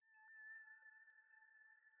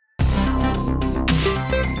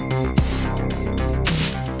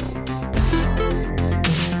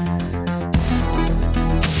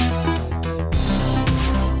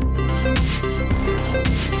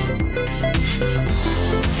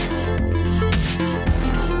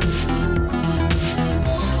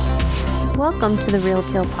welcome to the Real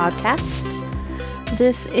Peel Podcast.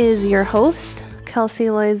 This is your host, Kelsey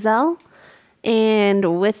Loisel,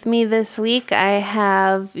 and with me this week I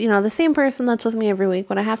have, the same person that's with me every week,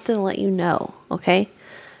 but I have to let you know, okay?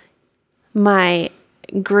 My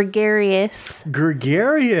gregarious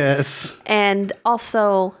and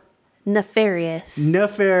also nefarious.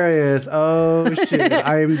 Oh, shit.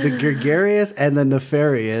 I'm the gregarious and the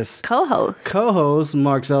nefarious co-host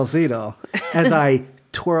Mark Salcido, as I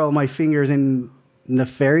twirl my fingers in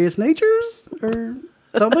nefarious natures or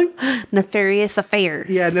something. Nefarious affairs.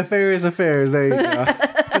 Yeah, nefarious affairs. There you go.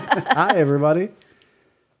 Hi, everybody.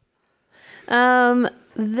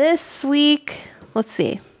 This week, let's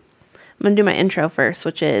see. I'm going to do my intro first,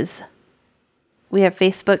 which is we have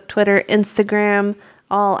Facebook, Twitter, Instagram,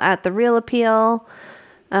 all at The Real Appeal.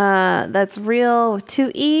 That's real with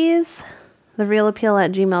 2 E's.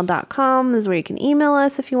 TheRealAppeal@gmail.com is where you can email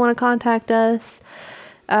us if you want to contact us.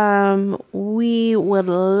 We would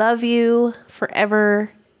love you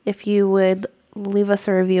forever if you would leave us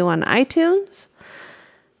a review on iTunes.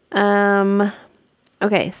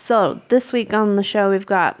 Okay, so this week on the show we've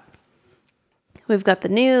got the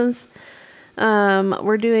news.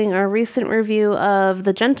 We're doing our recent review of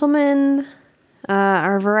The Gentleman.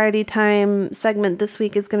 Our Variety Time segment this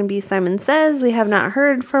week is going to be Simon Says. We have not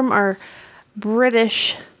heard from our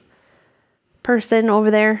British person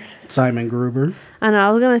over there, Simon Gruber. I know,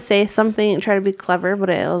 I was going to say something, try to be clever, but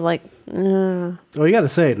I was like, Well, you got to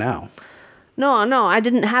say it now. No, I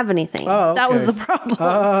didn't have anything. Oh, okay. That was the problem.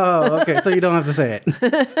 Oh, okay. So you don't have to say it.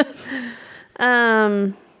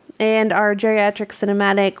 And our geriatric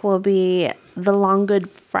cinematic will be The Long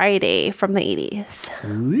Good Friday from the 80s.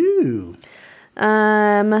 Woo.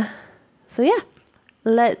 So yeah,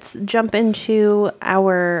 let's jump into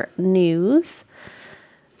our news.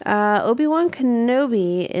 Obi-Wan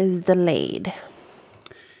Kenobi is delayed.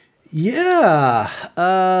 Yeah.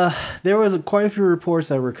 There was quite a few reports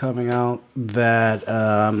that were coming out that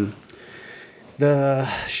the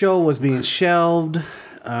show was being shelved.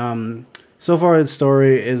 So far, the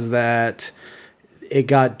story is that it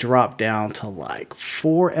got dropped down to like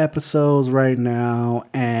 4 episodes right now,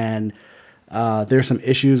 and there's some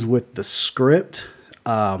issues with the script.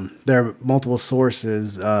 There are multiple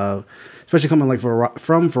sources, especially coming like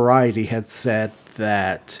from Variety, had said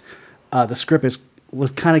that the script was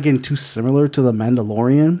kind of getting too similar to The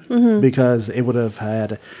Mandalorian, because it would have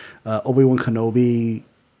had Obi-Wan Kenobi,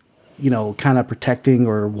 kind of protecting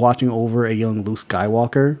or watching over a young Luke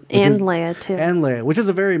Skywalker. And Leia, too. And Leia, which is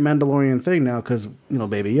a very Mandalorian thing now because,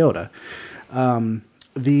 Baby Yoda.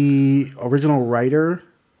 The original writer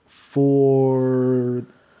for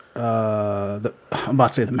I'm about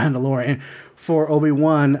to say The Mandalorian, for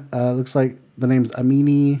Obi-Wan, looks like the name's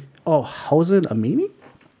Amini. Oh, how is it? Amini?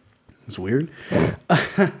 It's weird.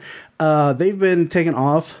 They've been taken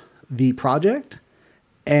off the project,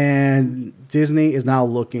 and Disney is now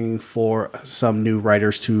looking for some new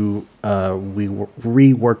writers to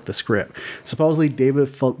rework the script. Supposedly, Dave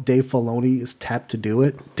Filoni is tapped to do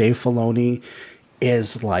it. Dave Filoni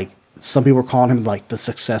is like, some people are calling him like the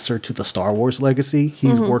successor to the Star Wars legacy.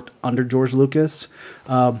 He's worked under George Lucas.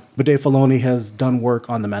 But Dave Filoni has done work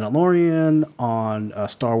on The Mandalorian, on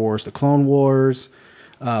Star Wars, The Clone Wars,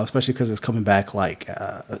 especially because it's coming back like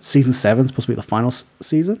season 7 is supposed to be the final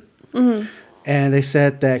season. And they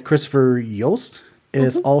said that Christopher Yost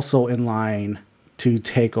is also in line to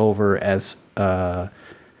take over as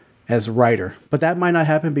writer. But that might not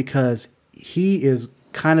happen because he is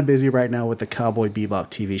kind of busy right now with the Cowboy Bebop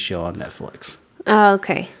TV show on Netflix. Oh,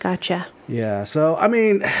 okay. Gotcha. Yeah. So, I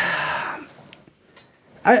mean, I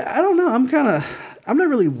don't know. I'm not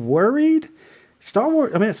really worried. Star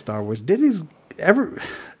Wars. Disney's I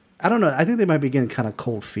don't know. I think they might be getting kind of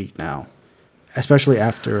cold feet now, especially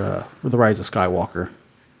after The Rise of Skywalker.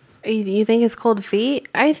 You think it's cold feet?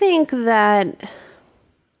 I think that,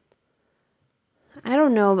 I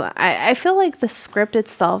don't know, but I feel like the script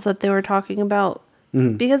itself that they were talking about,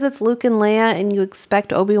 because it's Luke and Leia and you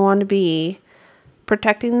expect Obi-Wan to be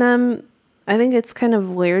protecting them, I think it's kind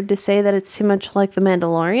of weird to say that it's too much like The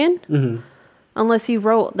Mandalorian. Unless you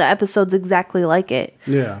wrote the episodes exactly like it.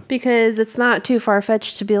 Yeah. Because it's not too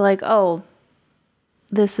far-fetched to be like, oh,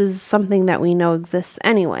 this is something that we know exists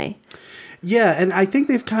anyway. Yeah, and I think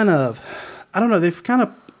they've kind of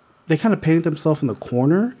painted themselves in the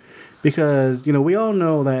corner, because, we all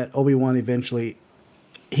know that Obi-Wan eventually,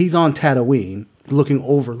 he's on Tatooine looking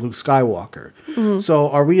over Luke Skywalker. So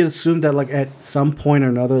are we to assume that like at some point or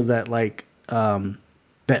another that like that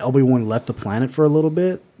that Obi-Wan left the planet for a little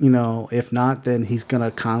bit. You know, if not, then he's gonna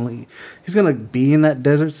be in that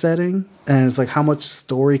desert setting, and it's like, how much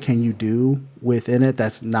story can you do within it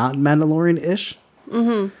that's not Mandalorian-ish?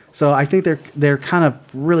 Mm-hmm. So I think they're kind of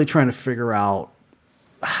really trying to figure out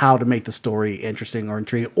how to make the story interesting or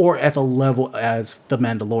intriguing, or at the level as the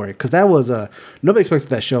Mandalorian, because that was nobody expected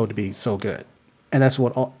that show to be so good, and that's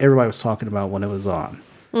what everybody was talking about when it was on.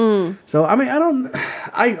 So I mean,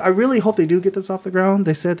 I really hope they do get this off the ground.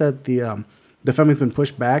 They said that the filming's been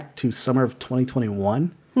pushed back to summer of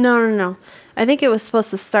 2021. No. I think it was supposed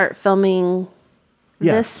to start filming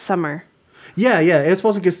this summer. Yeah, it's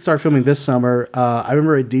supposed to start filming this summer. I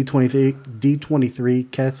remember at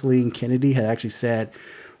D23, Kathleen Kennedy had actually said,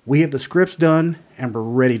 "We have the scripts done and we're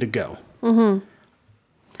ready to go." Mm-hmm.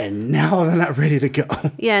 And now they're not ready to go.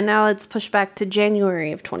 Yeah, now it's pushed back to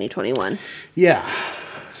January of 2021. Yeah.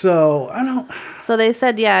 So I don't. So they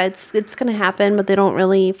said, yeah, it's going to happen, but they don't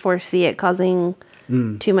really foresee it causing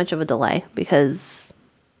too much of a delay because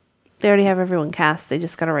they already have everyone cast. They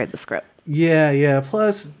just got to write the script. Yeah.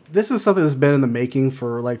 Plus, this is something that's been in the making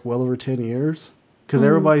for like well over 10 years. Because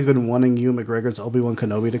everybody's been wanting Ewan McGregor's Obi-Wan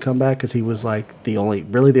Kenobi to come back because he was like the only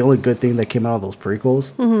good thing that came out of those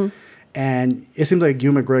prequels. Mm-hmm. And it seems like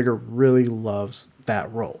Ewan McGregor really loves that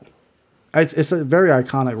role. It's a very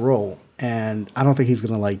iconic role. And I don't think he's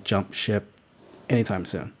going to like jump ship anytime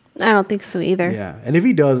soon. I don't think so either. Yeah. And if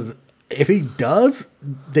he does,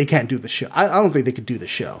 they can't do the show. I don't think they could do the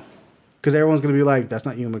show. Because everyone's going to be like, that's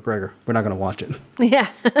not Ewan McGregor. We're not going to watch it. Yeah.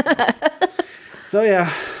 So,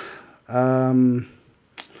 yeah. Ewan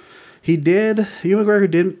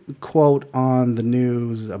McGregor did quote on the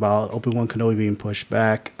news about Obi-Wan Kenobi being pushed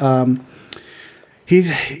back.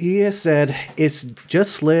 He has said, "It's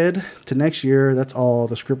just slid to next year. That's all.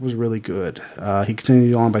 The script was really good." He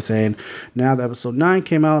continued on by saying, "Now that episode 9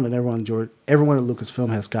 came out and everyone at Lucasfilm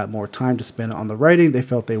has got more time to spend on the writing, they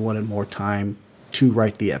felt they wanted more time to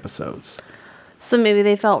write the episodes." So maybe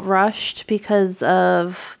they felt rushed because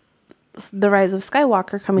of The Rise of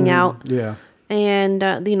Skywalker coming out. Yeah. And,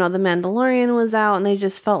 The Mandalorian was out, and they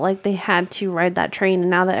just felt like they had to ride that train. And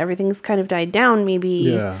now that everything's kind of died down,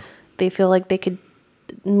 maybe they feel like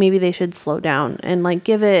maybe they should slow down and, like,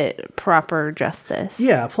 give it proper justice.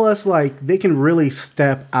 Yeah, plus, like, they can really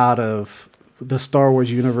step out of the Star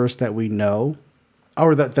Wars universe that we know,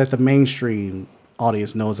 or that the mainstream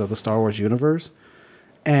audience knows of the Star Wars universe.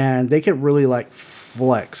 And they can really, like,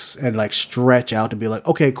 flex and, like, stretch out to be like,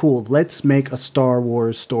 okay, cool, let's make a Star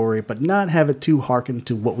Wars story, but not have it too hearken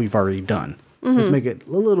to what we've already done. Mm-hmm. Let's make it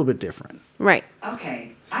a little bit different. Right.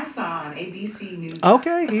 Okay, I saw on ABC News.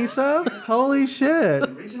 Okay, Issa. Holy shit.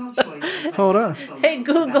 Original choice. Hold on. Hey,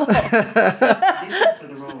 Google.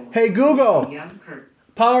 Hey, Google.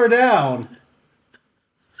 Power down.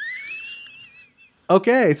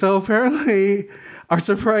 Okay, so apparently our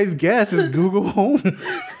surprise guest is Google Home.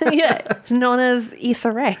 Yeah, known as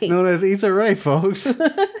Issa Rae. Known as Issa Rae, folks.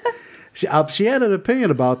 She had an opinion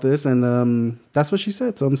about this, and that's what she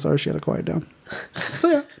said, so I'm sorry she had to quiet down. So,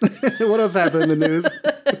 yeah. What else happened in the news?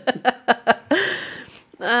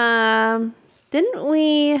 Didn't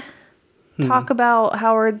we talk about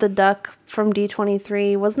Howard the Duck from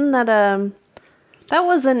D23? Wasn't that that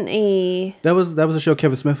wasn't a... That was a show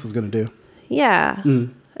Kevin Smith was going to do. Yeah.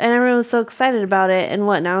 And everyone was so excited about it, and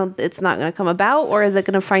what, now it's not going to come about, or is it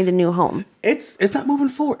going to find a new home? It's not moving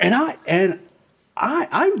forward, and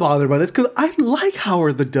I'm bothered by this because I like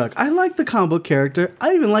Howard the Duck. I like the comic book character.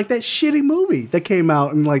 I even like that shitty movie that came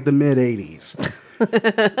out in like the mid '80s.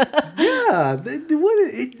 Yeah,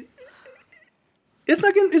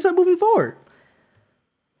 it's not moving forward.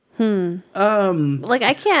 Like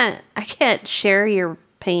I can't share your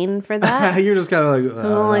pain for that. You're just kind of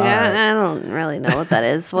like, I don't really know what that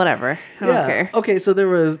is. Whatever. I don't care. Okay, so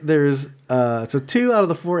there's 2 out of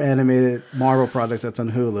the 4 animated Marvel projects that's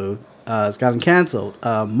on Hulu. It's gotten canceled.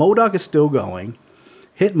 MODOK is still going.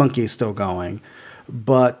 Hitmonkey is still going.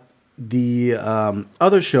 But the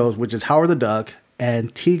other shows, which is Howard the Duck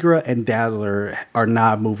and Tigra and Dazzler, are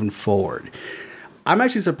not moving forward. I'm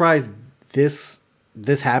actually surprised this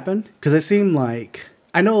happened, because it seemed like,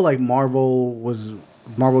 I know like Marvel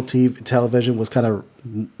TV television was kind of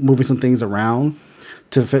moving some things around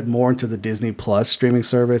to fit more into the Disney Plus streaming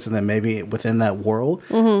service, and then maybe within that world.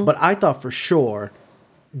 Mm-hmm. But I thought for sure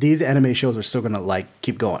these anime shows are still gonna like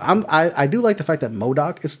keep going. I do like the fact that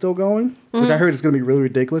MODOK is still going, which I heard is gonna be really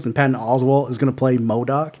ridiculous, and Patton Oswalt is gonna play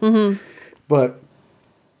MODOK. Mm-hmm. But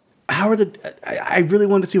I really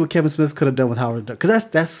wanted to see what Kevin Smith could have done with Howard the Duck, because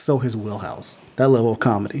that's so his wheelhouse, that level of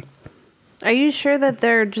comedy. Are you sure that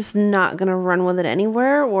they're just not gonna run with it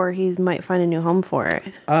anywhere, or he might find a new home for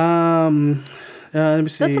it? Let me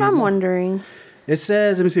see. That's what I'm wondering. It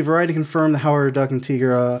says, let me see, Variety confirmed that Howard Duck and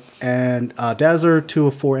Tigra and Dazzler, 2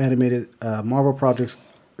 of 4 animated Marvel projects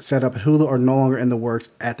set up at Hulu, are no longer in the works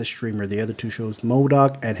at the streamer. The other 2 shows,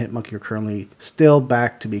 MODOK and Hitmonkey, are currently still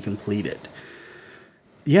back to be completed.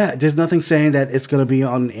 Yeah, there's nothing saying that it's going to be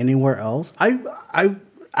on anywhere else. I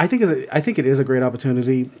think it is a great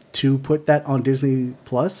opportunity to put that on Disney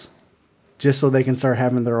Plus, just so they can start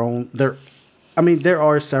having their own. There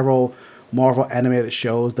are several Marvel animated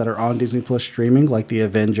shows that are on Disney Plus streaming, like the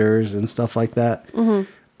Avengers and stuff like that.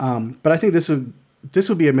 Mm-hmm. But I think this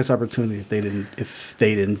would be a missed opportunity if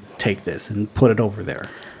they didn't take this and put it over there.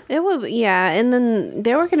 It would, yeah. And then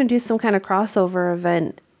they were going to do some kind of crossover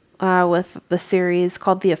event with the series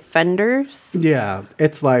called The Offenders. Yeah,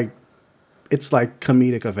 it's like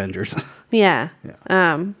comedic Avengers. Yeah.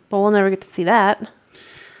 But we'll never get to see that.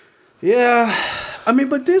 Yeah. I mean,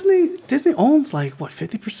 but Disney owns like what,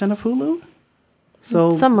 50% of Hulu?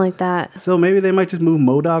 So something like that. So maybe they might just move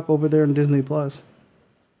MODOK over there in Disney Plus.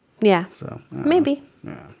 Yeah. So maybe.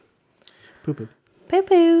 Yeah. Poo poo. Poo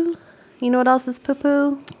poo. You know what else is poo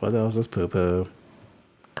poo? What else is poo poo?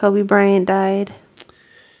 Kobe Bryant died.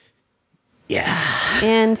 Yeah.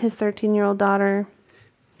 And his 13-year-old daughter.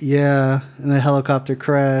 Yeah, in a helicopter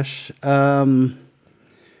crash.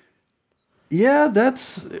 Yeah,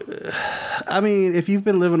 that's. I mean, if you've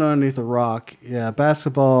been living underneath a rock, yeah,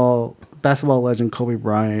 basketball legend Kobe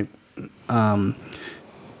Bryant,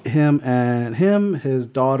 his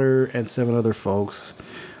daughter, and 7 other folks,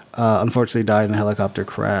 unfortunately died in a helicopter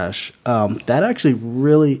crash. That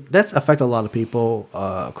actually that's affected a lot of people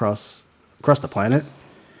across the planet.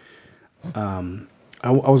 I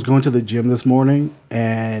was going to the gym this morning,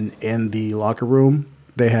 and in the locker room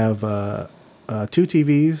they have 2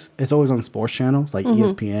 TVs. It's always on sports channels like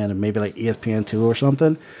ESPN and maybe like ESPN2 or something.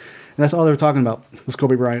 And that's all they were talking about was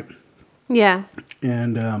Kobe Bryant. Yeah.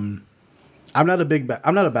 And I'm not a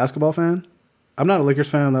basketball fan. I'm not a Lakers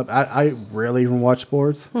fan. I rarely even watch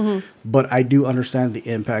sports, but I do understand the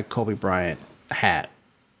impact Kobe Bryant had.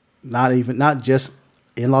 Not just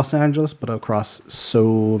in Los Angeles, but across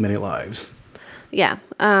so many lives. Yeah.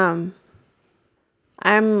 I'm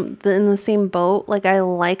in the same boat. Like, I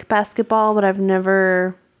like basketball, but I've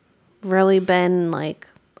never really been like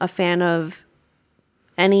a fan of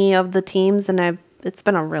any of the teams, and it's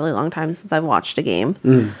been a really long time since I've watched a game.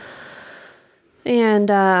 And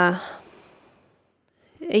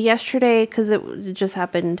yesterday, because it just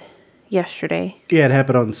happened yesterday. Yeah, it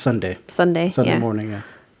happened on Sunday Yeah. morning.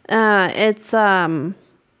 Yeah.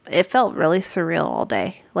 It felt really surreal all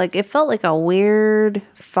day. Like, it felt like a weird,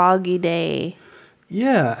 foggy day.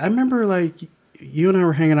 Yeah, I remember like you and I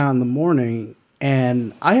were hanging out in the morning,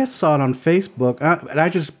 and I had saw it on Facebook, and I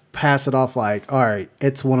just passed it off like, all right,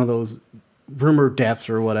 it's one of those rumored deaths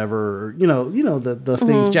or whatever. You know the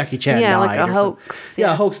thing Jackie Chan died. Like a or hoax.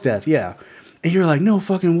 Yeah, a hoax death. Yeah, and you're like, no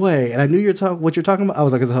fucking way. And I knew what you're talking about. I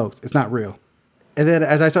was like, it's a hoax. It's not real. And then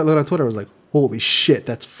as I started looking on Twitter, I was like, holy shit,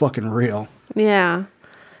 that's fucking real. Yeah.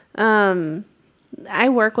 I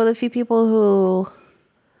work with a few people who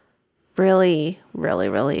really, really,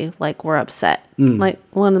 really were upset. Like,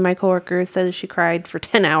 one of my coworkers said she cried for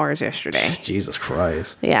 10 hours yesterday. Jesus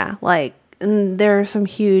Christ. Yeah, and there are some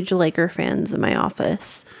huge Laker fans in my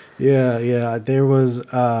office. Yeah. There was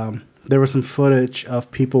some footage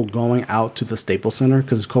of people going out to the Staples Center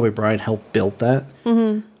because Kobe Bryant helped build that.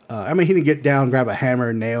 Mm-hmm. I mean, he didn't get down, grab a hammer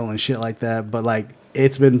and nail and shit like that, but like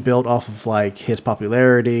it's been built off of like his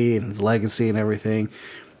popularity and his legacy and everything.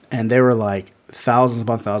 And there were like thousands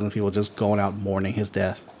upon thousands of people just going out mourning his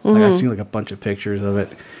death. Like, I've seen like a bunch of pictures of it.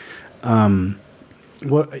 Some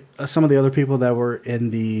of the other people that were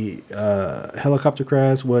in the helicopter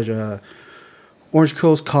crash was Orange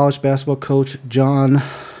Coast College basketball coach John,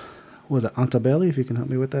 was it Altobelli? If you can help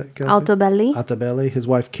me with that, Kelsey. Altobelli. His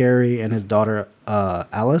wife Carrie and his daughter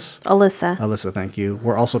Alyssa, thank you.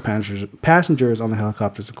 Were also passengers on the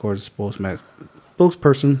helicopters, according to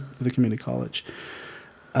spokesperson for the community college.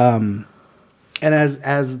 And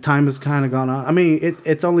as time has kind of gone on, I mean,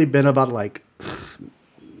 it's only been about like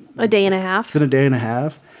a day and a half. It's been a day and a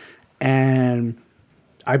half, and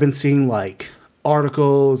I've been seeing like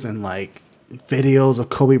articles and like videos of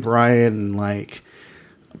Kobe Bryant and like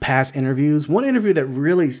past interviews. One interview that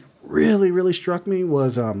really, really, really struck me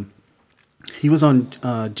was he was on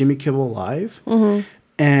Jimmy Kimmel Live,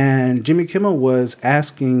 and Jimmy Kimmel was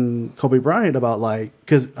asking Kobe Bryant about like,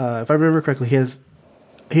 because if I remember correctly, he has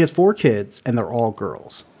 4 kids and they're all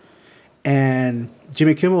girls, and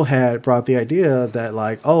Jimmy Kimmel had brought the idea that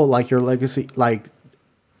like, oh, like your legacy, like,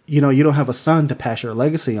 you know, you don't have a son to pass your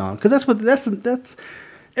legacy on, because that's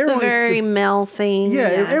It's a very male thing. Yeah,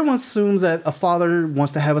 everyone assumes that a father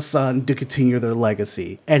wants to have a son to continue their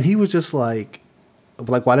legacy. And he was just like,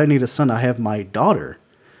 why do I need a son? I have my daughter.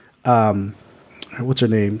 What's her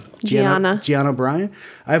name? Gianna Bryan.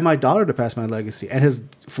 I have my daughter to pass my legacy. And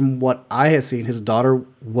from what I had seen, his daughter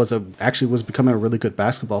was becoming a really good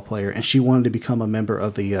basketball player, and she wanted to become a member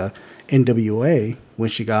of the NWA when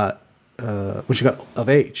she got of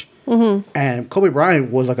age. Mm-hmm. And Kobe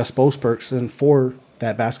Bryant was like a spokesperson for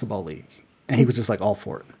that basketball league, and he was just like all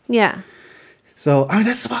for it. Yeah. So I mean,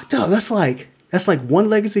 that's fucked up. That's like one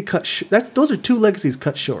legacy cut. Those are two legacies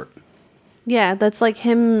cut short. Yeah, that's like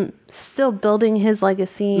him still building his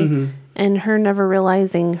legacy and her never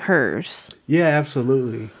realizing hers. Yeah,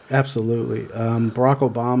 absolutely. Absolutely.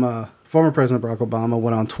 Former President Barack Obama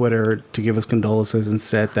went on Twitter to give his condolences and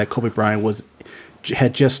said that Kobe Bryant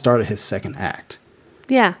had just started his second act.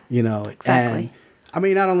 Yeah. Exactly. And I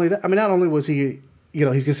mean, not only was he,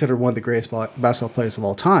 he's considered one of the greatest basketball players of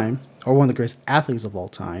all time, or one of the greatest athletes of all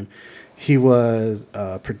time. He was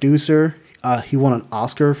a producer. He won an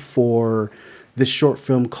Oscar for this short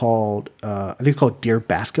film called, I think it's called Dear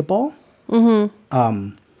Basketball.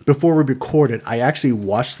 Mm-hmm. Before we recorded, I actually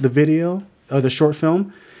watched the video or the short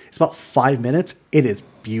film. It's about 5 minutes. It is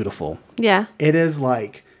beautiful. Yeah. It is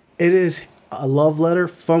a love letter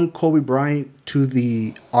from Kobe Bryant to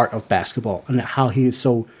the art of basketball and how he is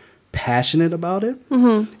so passionate about it.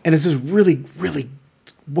 Mm-hmm. And it's this really, really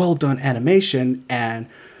well done animation, and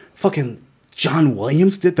fucking John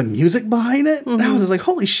Williams did the music behind it. Mm-hmm. And I was just like,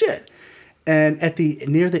 holy shit. And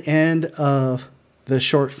near the end of the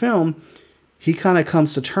short film, he kind of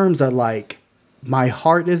comes to terms that like, my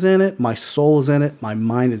heart is in it, my soul is in it, my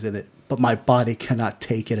mind is in it, but my body cannot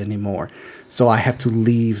take it anymore. So I have to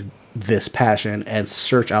leave this passion and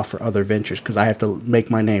search out for other ventures because I have to make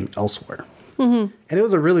my name elsewhere. Mm-hmm. And it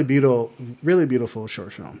was a really beautiful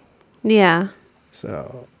short film. Yeah.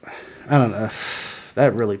 So, I don't know.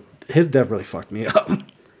 His death really fucked me up.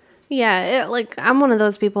 Yeah, I'm one of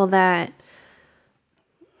those people that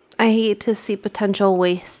I hate to see potential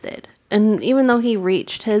wasted. And even though he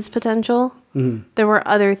reached his potential, there were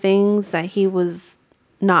other things that he was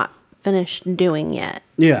not finished doing yet.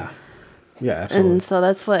 Yeah. Yeah, absolutely. And so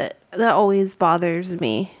that always bothers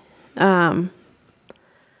me. And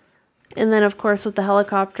then, of course, with the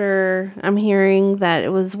helicopter, I'm hearing that it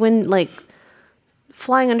was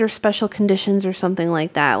flying under special conditions or something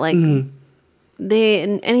like that. Like, in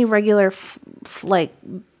any regular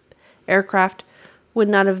aircraft would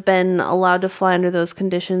not have been allowed to fly under those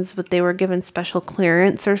conditions, but they were given special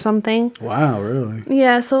clearance or something. Wow, really?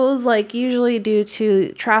 Yeah, so it was usually due to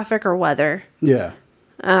traffic or weather. Yeah.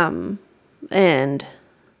 And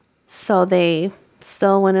so they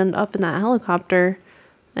still went up in that helicopter,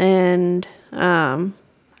 and I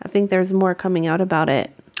think there's more coming out about it.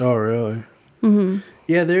 Oh, really? Mm-hmm.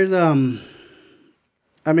 Yeah, there's I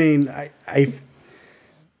mean, I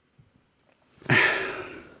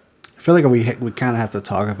feel like we kind of have to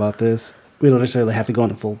talk about this. We don't necessarily have to go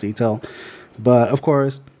into full detail, but of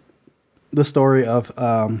course, the story of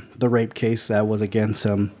the rape case that was against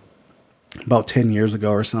him about 10 years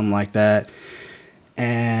ago or something like that,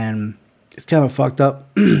 and it's kind of fucked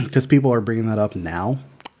up because people are bringing that up now.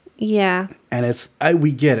 Yeah. And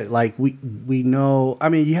we get it. Like, we know, I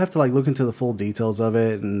mean, you have to look into the full details of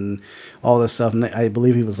it and all this stuff. And I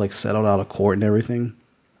believe he was settled out of court and everything.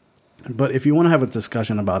 But if you want to have a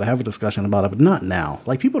discussion about it, have a discussion about it, but not now.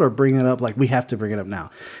 People are bringing it up we have to bring it up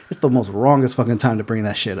now. It's the most wrongest fucking time to bring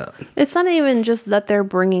that shit up. It's not even just that they're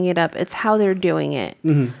bringing it up. It's how they're doing it.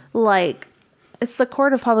 Mm-hmm. It's the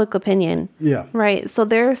court of public opinion. Yeah. Right? So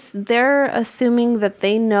they're assuming that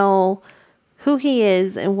they know who he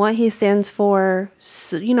is and what he stands for.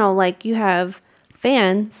 So, you have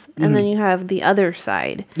fans and then you have the other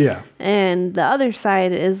side. Yeah. And the other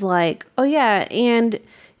side is oh yeah, and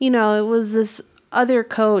it was this other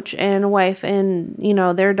coach and wife and,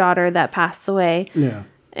 their daughter that passed away. Yeah.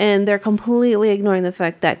 And they're completely ignoring the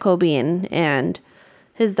fact that Kobe and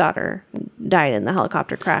his daughter died in the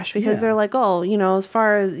helicopter crash because they're as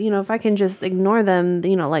far as, if I can just ignore them,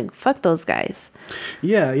 fuck those guys.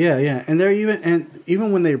 Yeah. And they're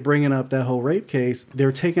even when they're bringing up that whole rape case,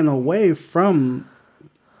 they're taken away from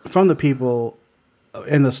the people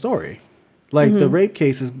in the story. The rape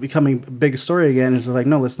case is becoming a big story again. It's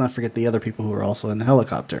no, let's not forget the other people who were also in the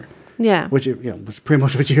helicopter. Yeah. Which, was pretty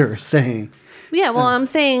much what you were saying. Yeah, well, I'm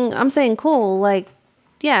saying cool.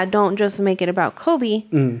 Don't just make it about Kobe.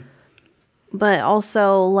 Mm. But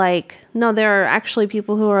also, no, there are actually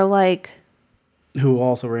people who are who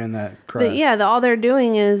also were in that crash. All they're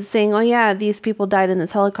doing is saying, oh, yeah, these people died in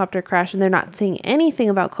this helicopter crash. And they're not saying anything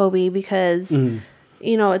about Kobe because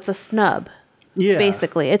it's a snub. Yeah.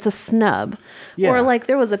 Basically, it's a snub. Yeah. Or like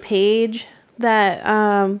there was a page that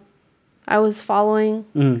I was following,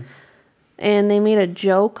 and they made a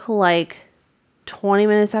joke like 20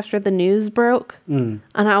 minutes after the news broke, and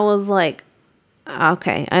I was like,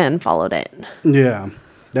 okay, I unfollowed it. Yeah.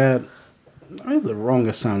 That is the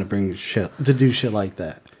wrongest time to do shit like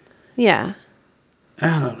that. Yeah.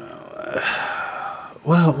 I don't know.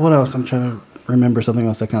 What else? I'm trying to remember something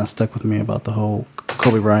else that kind of stuck with me about the whole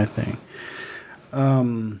Kobe Bryant thing. I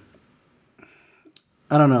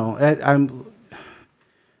don't know.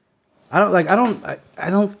 I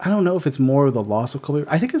don't know if it's more of the loss of Kobe.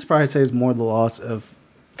 I think it's probably say it's more the loss of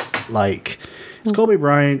like it's Kobe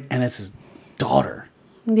Bryant and it's his daughter.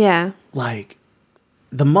 Yeah. Like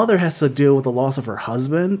the mother has to deal with the loss of her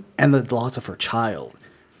husband and the loss of her child.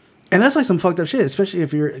 And that's like some fucked up shit, especially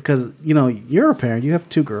if because you're a parent, you have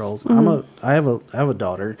 2 girls. I have a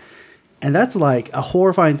daughter, and that's like a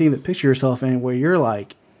horrifying thing to picture yourself in, where you're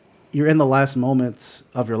in the last moments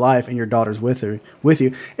of your life and your daughter's with you.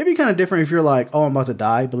 It'd be kind of different if you're like, oh, I'm about to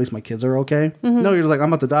die, but at least my kids are okay. No, you're just like, I'm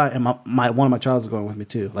about to die, and one of my children is going with me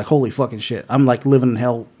too. Like, holy fucking shit, I'm like living in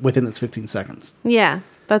hell within this 15 seconds. Yeah,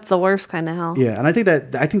 that's the worst kind of hell. Yeah, and I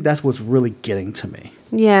think that's what's really getting to me.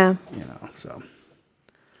 Yeah. So.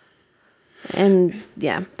 And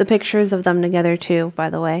yeah, the pictures of them together too, by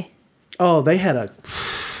the way. Oh, they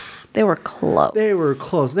were close. They were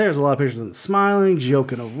close. There's a lot of pictures of them smiling,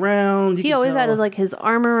 joking around. He always had like his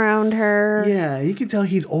arm around her. Yeah, you can tell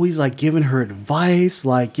he's always like giving her advice,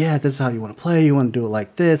 like, yeah, this is how you want to play. You want to do it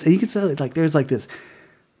like this. And you can tell like there's like this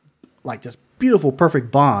beautiful, perfect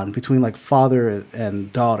bond between like father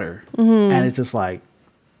and daughter. And it's just like,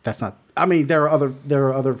 that's not, I mean, there are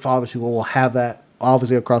other fathers who will have that,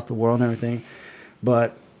 obviously, across the world and everything,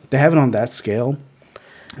 but they have it on that scale.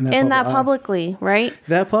 And that publicly, right?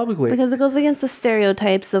 That publicly. Because it goes against the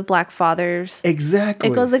stereotypes of black fathers. Exactly.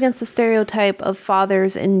 It goes against the stereotype of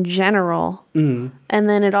fathers in general. And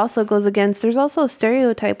then it also goes against, there's also a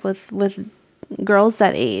stereotype with girls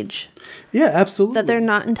that age. Yeah, absolutely. That they're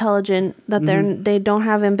not intelligent, that they don't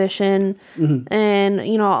have ambition, and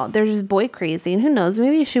they're just boy crazy. And who knows,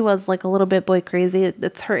 maybe she was like a little bit boy crazy.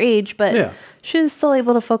 It's her age, but she was still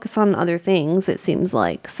able to focus on other things, it seems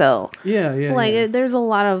like. So there's a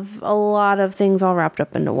lot of things all wrapped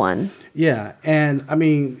up into one. Yeah, and I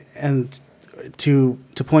mean, and to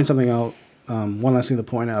point something out, one last thing to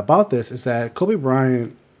point out about this is that Kobe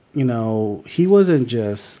Bryant, he wasn't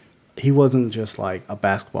just like a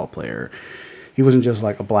basketball player. He wasn't just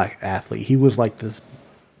like a black athlete. He was like this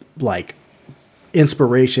like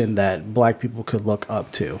inspiration that black people could look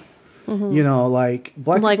up to. Like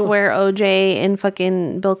black like people, where OJ and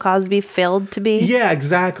fucking Bill Cosby failed to be. Yeah,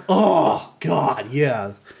 exactly. Oh God,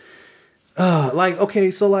 yeah.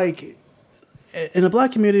 Okay, so like in the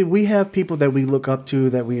black community, we have people that we look up to,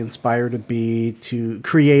 that we inspire to be, to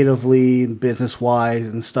creatively, business wise,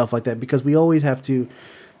 and stuff like that, because we always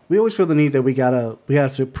feel the need that we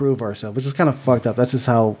have to prove ourselves, which is kind of fucked up. That's just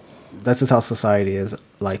how society is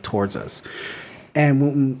like towards us. And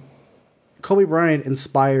when Kobe Bryant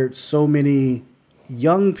inspired so many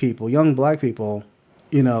young black people,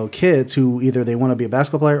 kids who either they want to be a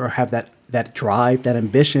basketball player or have that drive, that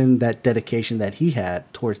ambition, that dedication that he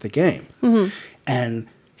had towards the game. And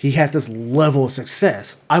he had this level of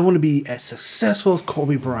success. I want to be as successful as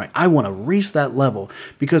Kobe Bryant. I want to reach that level,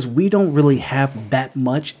 because we don't really have that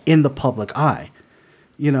much in the public eye.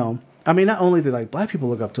 I mean, not only did like black people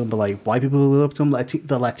look up to him, but like white people look up to him.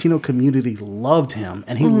 The Latino community loved him,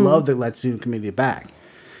 and he loved the Latino community back.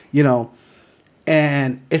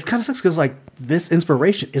 And it's kind of sucks because like this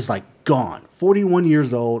inspiration is like gone. 41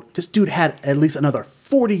 years old. This dude had at least another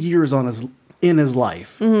 40 years in his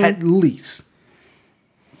life, at least.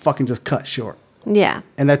 Fucking just cut short. Yeah.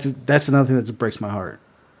 And that's another thing that just breaks my heart.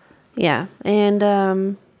 Yeah.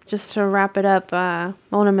 And just to wrap it up, I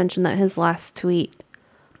want to mention that his last tweet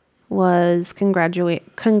was congratulating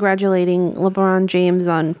LeBron James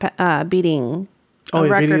on beating a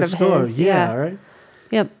record of his. Yeah, right?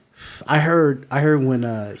 Yep. I heard when when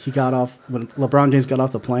LeBron James got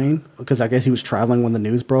off the plane, because I guess he was traveling when the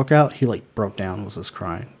news broke out, he like broke down and was just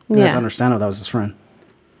crying. And that's understandable. That was his friend.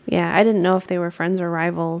 Yeah, I didn't know if they were friends or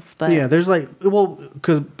rivals, but yeah, there's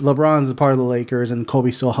because LeBron's a part of the Lakers, and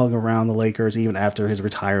Kobe still hung around the Lakers even after his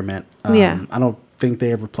retirement. I don't think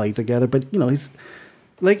they ever played together, but he's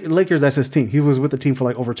Lakers. That's his team. He was with the team for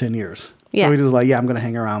like over 10 years. Yeah, so he just like, I'm gonna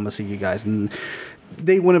hang around to see you guys, and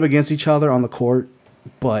they went up against each other on the court,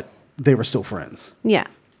 but they were still friends. Yeah.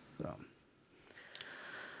 So.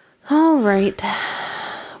 All right.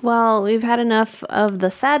 Well, we've had enough of the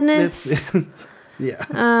sadness.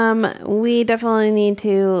 Yeah. We definitely need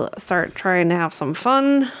to start trying to have some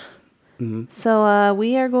fun. So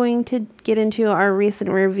we are going to get into our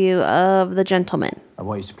recent review of The Gentleman. I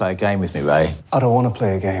want you to play a game with me, Ray. I don't want to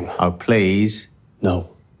play a game. Oh, please.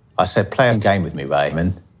 No. I said play a game with me,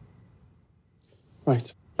 Raymond.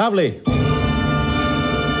 Right. Lovely.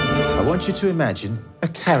 I want you to imagine a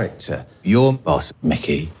character. Your boss,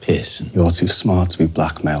 Mickey Pearson. You're too smart to be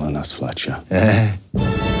blackmailing us, Fletcher.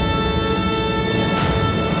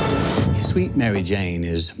 Sweet Mary Jane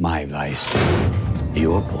is my vice.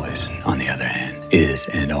 Your poison, on the other hand, is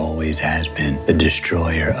and always has been the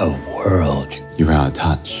destroyer of worlds. You're out of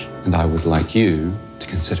touch, and I would like you to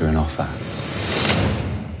consider an offer.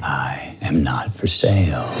 I am not for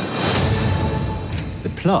sale. The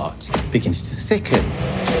plot begins to thicken.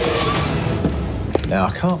 Now,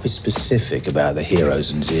 I can't be specific about the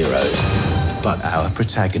heroes and zeros, but our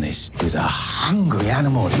protagonist is a hungry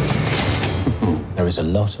animal. There is a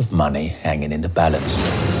lot of money hanging in the balance.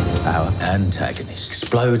 Our antagonist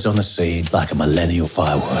explodes on the scene like a millennial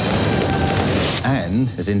firework and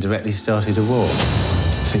has indirectly started a war.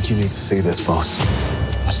 I think you need to see this, boss.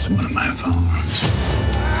 That's one of my phones.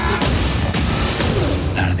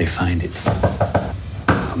 How do they find it?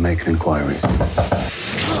 I'm making inquiries.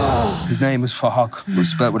 His name is Fahak, but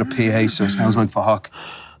spelled with a PH, so it sounds like Fahak.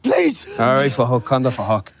 Please! All right, Fahak, Kanda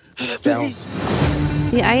Fahak. Please!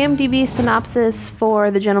 The IMDb synopsis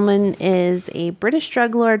for The Gentleman is a British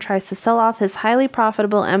drug lord tries to sell off his highly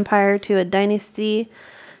profitable empire to a dynasty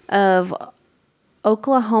of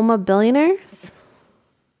Oklahoma billionaires.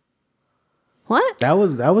 What? That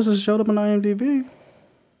was just showed up on IMDb.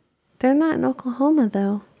 They're not in Oklahoma,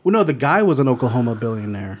 though. Well, no, the guy was an Oklahoma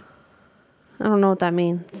billionaire. I don't know what that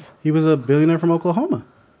means. He was a billionaire from Oklahoma.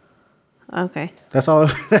 Okay. That's all.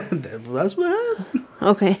 That's what it is.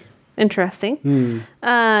 Okay. Interesting.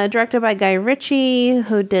 Directed by Guy Ritchie,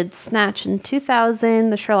 who did Snatch in 2000,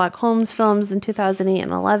 the Sherlock Holmes films in 2008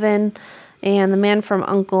 and 11, and The Man from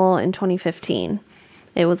U.N.C.L.E. in 2015.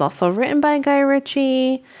 It was also written by Guy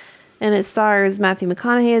Ritchie, and it stars Matthew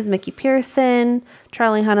McConaughey as Mickey Pearson,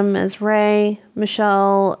 Charlie Hunnam as Ray,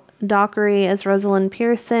 Michelle Dockery as Rosalind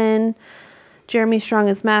Pearson, Jeremy Strong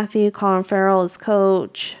as Matthew, Colin Farrell as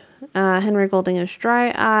Coach, Henry Golding as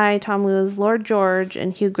Dry Eye, Tom Wu as Lord George,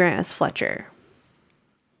 and Hugh Grant as Fletcher.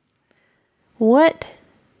 What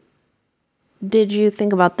did you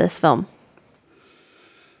think about this film?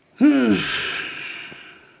 I'm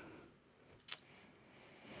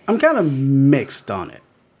kind of mixed on it.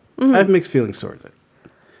 I have mixed feelings towards it.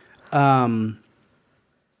 A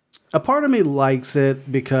part of me likes it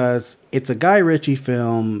because it's a Guy Ritchie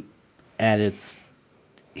film, and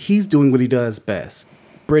he's doing what he does best.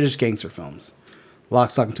 British gangster films.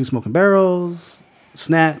 Lock, Stock, and Two Smoking Barrels,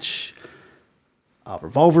 Snatch,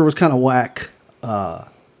 Revolver was kind of whack,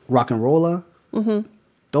 Rock and Rolla.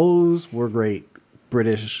 Those were great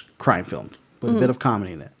British crime films with a bit of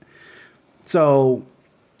comedy in it. So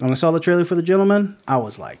when I saw the trailer for The Gentleman, I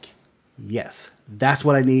was like, yes, that's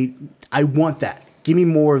what I need. I want that. Give me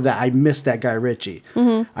more of that. I missed that Guy Ritchie.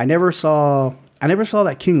 I never saw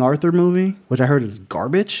that King Arthur movie, which I heard is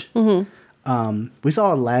garbage. We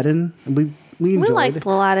saw Aladdin, and we enjoyed it. We liked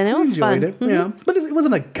Aladdin. It was fun. Yeah, but it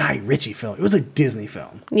wasn't a Guy Ritchie film. It was a Disney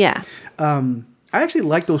film. Yeah. I actually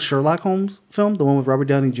like those Sherlock Holmes film, the one with Robert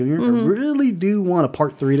Downey Jr. I really do want a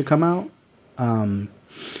part 3 to come out.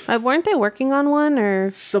 Weren't they working on one, or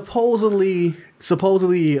supposedly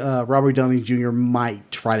Robert Downey Jr.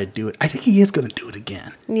 might try to do it. I think he is going to do it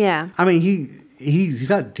again. Yeah. I mean, he's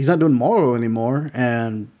not doing Marlowe anymore,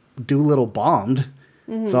 and Doolittle bombed.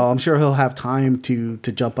 So I'm sure he'll have time to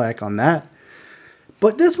jump back on that.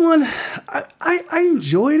 But this one, I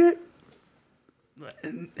enjoyed it.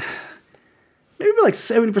 Maybe like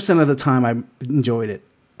 70% of the time I enjoyed it.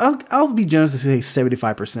 I'll be generous to say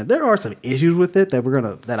 75%. There are some issues with it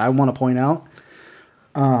that I want to point out.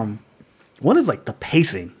 One is like the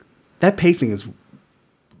pacing. That pacing is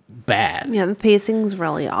bad. Yeah, the pacing's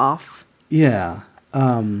really off. Yeah.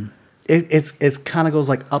 It's kind of goes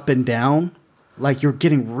like up and down. Like you're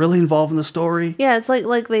getting really involved in the story. Yeah, it's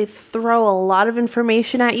like they throw a lot of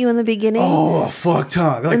information at you in the beginning. Oh, fuck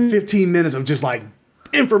ton. Like 15 minutes of just like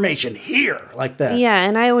information here, like that. Yeah,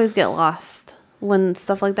 and I always get lost when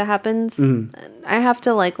stuff like that happens. I have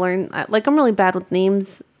to like learn. Like I'm really bad with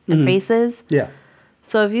names and faces. Yeah.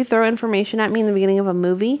 So if you throw information at me in the beginning of a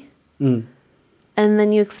movie, and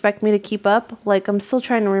then you expect me to keep up, like I'm still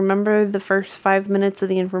trying to remember the first 5 minutes of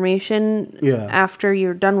the information. Yeah. After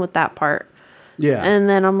you're done with that part. Yeah. And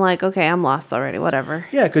then I'm like, okay, I'm lost already. Whatever.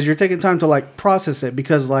 Yeah, because you're taking time to like process it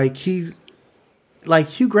because like he's like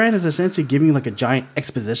Hugh Grant is essentially giving you like a giant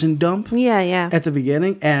exposition dump Yeah. at the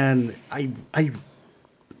beginning, and I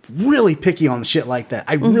really picky on shit like that.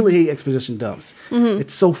 I really hate exposition dumps.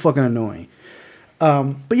 It's so fucking annoying.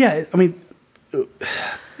 But yeah, I mean,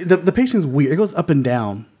 the pacing's weird. It goes up and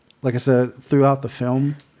down, like I said, throughout the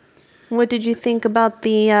film. What did you think about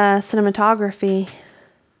the cinematography?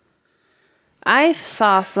 I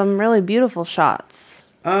saw some really beautiful shots.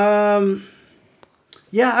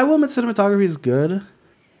 Yeah, I will admit cinematography is good.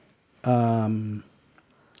 Trying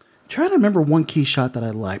to remember one key shot that I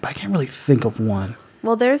like, but I can't really think of one.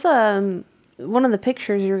 Well, there's one of the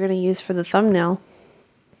pictures you're going to use for the thumbnail.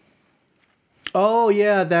 Oh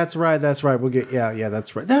yeah, that's right. We'll get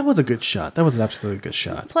that's right. That was a good shot. That was an absolutely good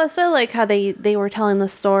shot. Plus, I like how they were telling the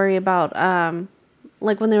story about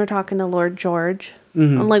like when they were talking to Lord George,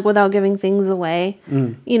 like without giving things away.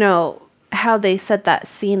 You know how they set that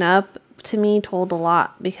scene up. To me, told a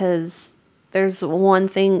lot, because there's one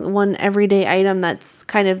everyday item that's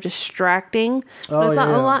kind of distracting. But it's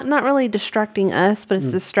not really distracting us, but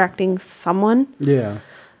it's distracting someone. Yeah.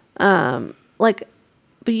 I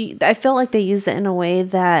felt like they used it in a way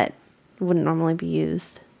that wouldn't normally be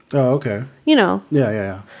used. Oh, okay. You know.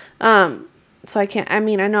 Yeah. So I can't. I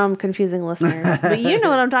mean, I know I'm confusing listeners, but you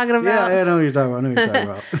know what I'm talking about. Yeah, I know what you're talking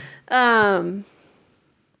about.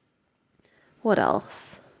 What else?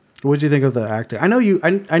 What did you think of the acting? I know you.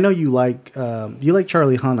 I know you like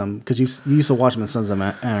Charlie Hunnam because you used to watch him in Sons of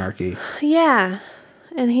Anarchy. Yeah,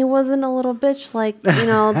 and he wasn't a little bitch like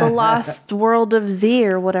the Lost World of Z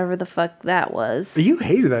or whatever the fuck that was. You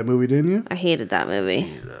hated that movie, didn't you? I hated that movie.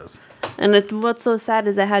 Jesus. And what's so sad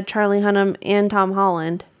is it had Charlie Hunnam and Tom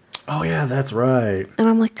Holland. Oh yeah, that's right. And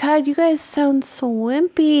I'm like, God, you guys sound so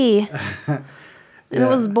wimpy. And it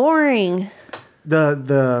was boring.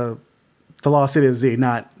 The Lost City of Z,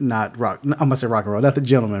 not rock. I must say rock and roll. Not The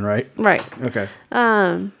Gentleman, right? Right. Okay.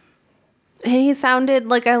 And he sounded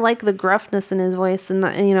like, I like the gruffness in his voice, and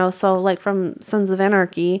so like from Sons of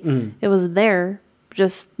Anarchy, it was there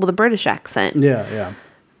just with a British accent. Yeah.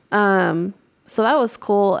 So that was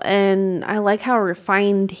cool, and I like how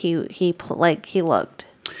refined he looked.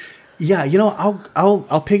 Yeah,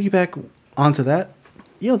 I'll piggyback onto that.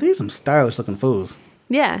 These are some stylish looking fools.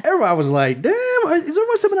 Yeah. Everybody was like, damn, is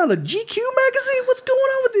everyone stepping out of GQ magazine? What's going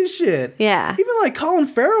on with this shit? Yeah. Even like Colin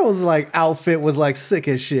Farrell's like outfit was like sick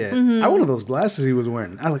as shit. I wanted those glasses he was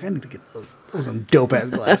wearing. I need to get those. Those some dope ass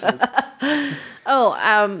glasses.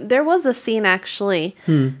 There was a scene actually.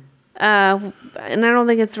 And I don't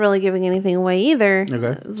think it's really giving anything away either.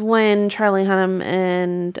 Okay. It was when Charlie Hunnam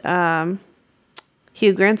and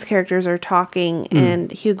Hugh Grant's characters are talking,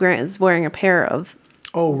 and Hugh Grant is wearing a pair of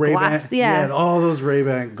Ray-Ban. Yeah. All those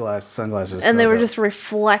Ray-Ban sunglasses. And they were just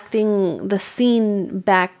reflecting the scene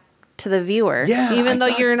back to the viewer. Yeah. Even though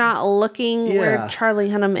you're not looking where Charlie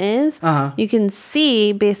Hunnam is, you can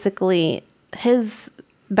see basically his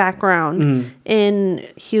background in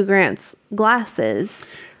Hugh Grant's glasses.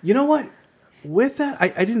 You know what? With that,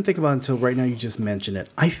 I didn't think about it until right now you just mentioned it.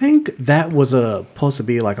 I think that was supposed to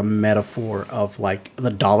be like a metaphor of like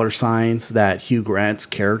the dollar signs that Hugh Grant's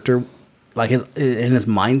character, like his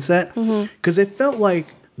mindset, because it felt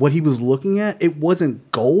like what he was looking at, it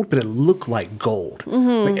wasn't gold, but it looked like gold.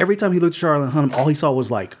 Like every time he looked at Charlie Hunnam, all he saw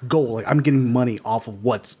was like gold. Like I'm getting money off of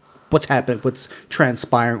what's happening, what's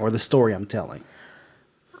transpiring, or the story I'm telling.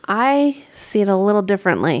 I see it a little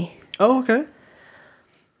differently. Oh, okay.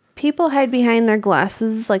 People hide behind their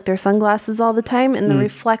glasses, like their sunglasses, all the time, and the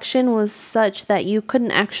reflection was such that you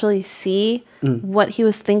couldn't actually see what he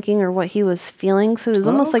was thinking or what he was feeling. So it was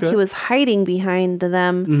almost like he was hiding behind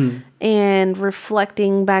them and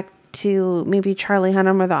reflecting back to maybe Charlie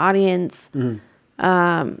Hunnam or the audience,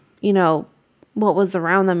 what was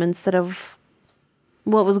around them instead of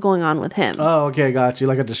what was going on with him. Oh, okay, got you.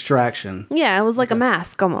 Like a distraction. Yeah, it was like a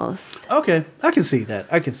mask almost. Okay, I can see that.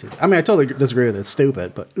 I mean, I totally disagree with it. It's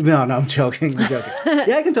stupid, but no, I'm joking. I'm joking.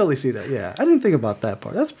 Yeah, I can totally see that. Yeah, I didn't think about that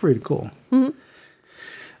part. That's pretty cool.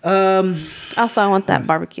 Also, I want that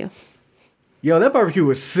barbecue. Yo, that barbecue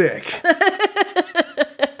was sick.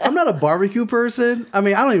 I'm not a barbecue person. I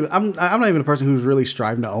mean, I'm not even a person who's really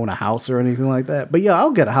striving to own a house or anything like that. But yeah, I'll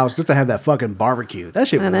get a house just to have that fucking barbecue. That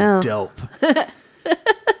shit was dope.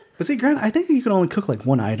 But see, Grant, I think you can only cook like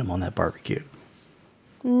one item on that barbecue.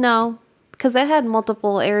 No, because it had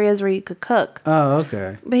multiple areas where you could cook. Oh,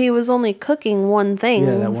 okay. But he was only cooking one thing.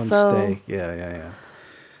 Yeah, that one steak. Yeah.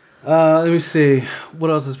 Let me see.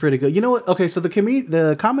 What else is pretty good? You know what? Okay, so the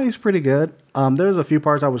comedy's pretty good. There's a few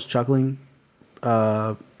parts I was chuckling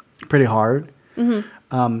pretty hard.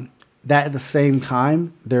 that at the same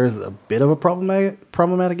time, there's a bit of a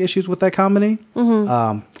problematic issues with that comedy.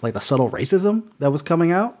 Like the subtle racism that was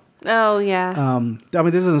coming out. Oh yeah. I mean,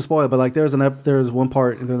 this isn't spoiled, but like there's one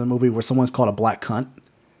part in the movie where someone's called a black cunt,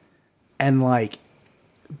 and like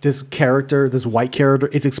this white character,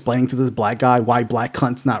 is explaining to this black guy why black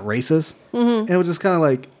cunt's not racist, and it was just kind of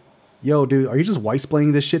like, yo, dude, are you just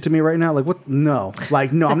white-splaining this shit to me right now? Like, what? No,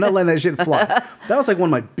 I'm not letting that shit fly. That was like one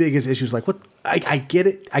of my biggest issues. Like, what? I get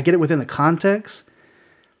it. I get it within the context.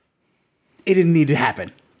 It didn't need to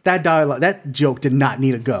happen. That dialogue, that joke did not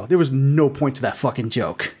need to go. There was no point to that fucking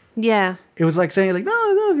joke. Yeah. It was like saying, like,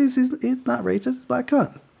 no, he's not racist. He's black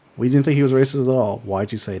cunt. We didn't think he was racist at all.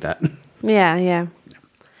 Why'd you say that? Yeah.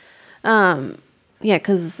 Yeah,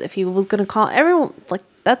 because if he was gonna call everyone, like,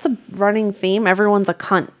 that's a running theme. Everyone's a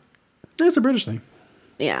cunt. It's a British thing.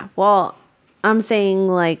 Yeah. Well, I'm saying,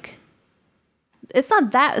 like, it's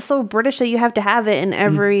not that so British that you have to have it in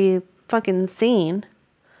every fucking scene.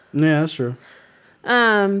 Yeah, that's true.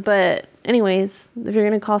 But anyways, if you're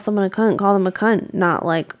gonna call someone a cunt, call them a cunt, not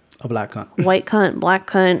like a black cunt, white cunt, black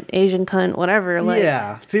cunt, Asian cunt, whatever. Like,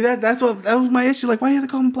 yeah. See, that was my issue. Like, why do you have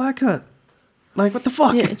to call him black cunt? Like, what the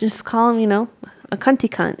fuck? Yeah, just call him, a cunty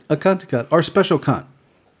cunt. A cunty cunt or special cunt.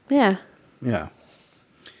 Yeah. Yeah.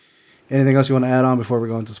 Anything else you want to add on before we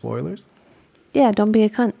go into spoilers? Yeah, don't be a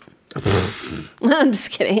cunt. I'm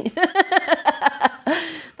just kidding.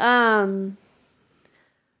 I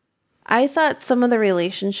thought some of the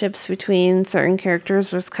relationships between certain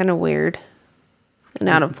characters was kind of weird and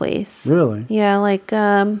out of place. Really? Yeah, like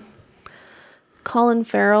Colin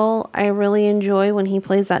Farrell, I really enjoy when he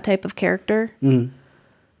plays that type of character. And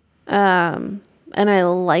I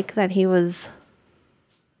like that he was,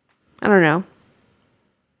 I don't know,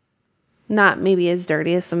 not maybe as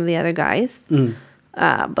dirty as some of the other guys.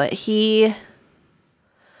 But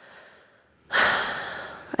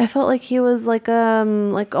I felt like he was like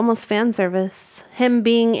almost fan service. Him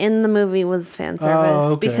being in the movie was fan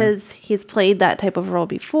service because he's played that type of role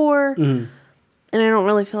before. And I don't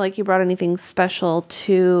really feel like he brought anything special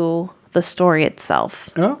to the story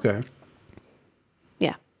itself. Okay.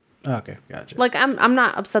 Yeah. Okay, gotcha. Like I'm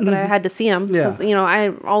not upset that I had to see him. Yeah.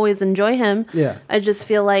 I always enjoy him. Yeah. I just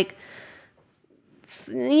feel like,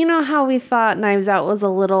 how we thought Knives Out was a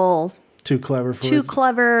little too clever for too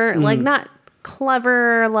clever, like not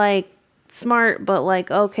clever, like smart, but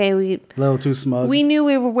like okay, a little too smug. We knew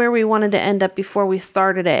we were where we wanted to end up before we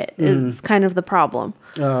started it. It's kind of the problem.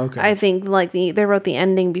 Oh, okay. I think like they wrote the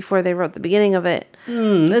ending before they wrote the beginning of it.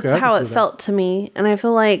 That's how it felt to me, and I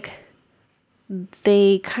feel like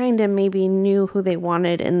they kind of maybe knew who they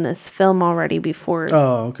wanted in this film already before.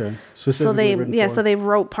 Oh, okay. Specifically, so they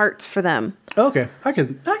wrote parts for them. Okay, I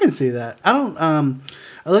can see that. I don't.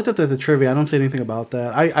 I looked up the trivia. I don't see anything about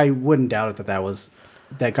that. I wouldn't doubt it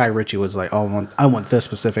that Guy Ritchie was like, oh, I want this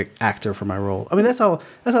specific actor for my role. I mean, that's how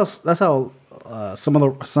some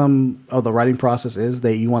of the writing process is.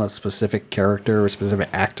 That you want a specific character or a specific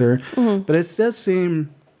actor, but it does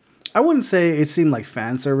seem. I wouldn't say it seemed like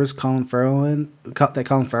fan service that Colin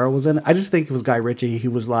Farrell was in. I just think it was Guy Ritchie. He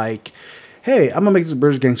was like, hey, I'm going to make this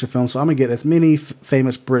British gangster film, so I'm going to get as many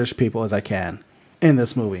famous British people as I can in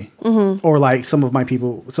this movie. Or like some of my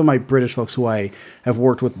British folks who I have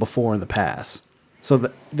worked with before in the past. So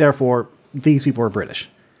therefore, these people are British.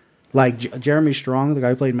 Like Jeremy Strong, the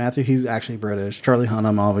guy who played Matthew, he's actually British. Charlie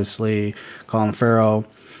Hunnam, obviously. Colin Farrell.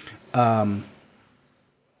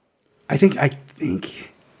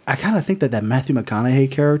 I kind of think that Matthew McConaughey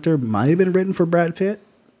character might have been written for Brad Pitt.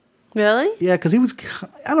 Really? Yeah, because he was.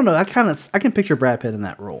 I don't know. I can picture Brad Pitt in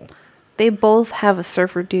that role. They both have a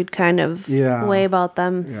surfer dude kind of way about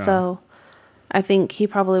them, so I think he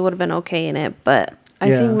probably would have been okay in it. But I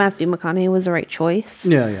think Matthew McConaughey was the right choice.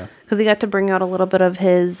 Yeah. Because he got to bring out a little bit of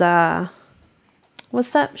his. What's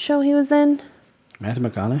that show he was in? Matthew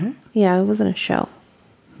McConaughey? Yeah, he was in a show.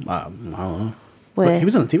 I don't know. He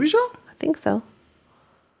was on a TV show? I think so.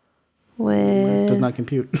 Does not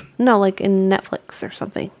compute. No, like in Netflix or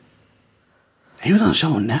something. He was on a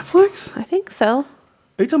show on Netflix? I think so. Are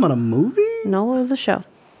you talking about a movie? No, it was a show.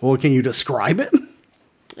 Well, can you describe it?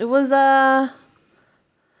 It was I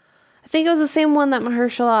think it was the same one that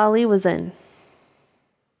Mahershala Ali was in.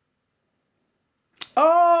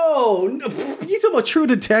 Oh, you talking about True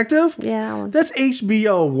Detective? Yeah, that one. That's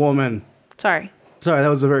HBO, woman. Sorry, that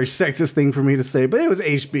was a very sexist thing for me to say, but it was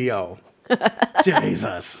HBO.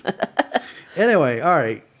 Jesus. Anyway, all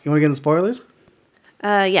right. You want to get into spoilers?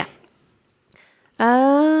 Yeah.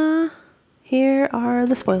 Here are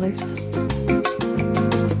the spoilers.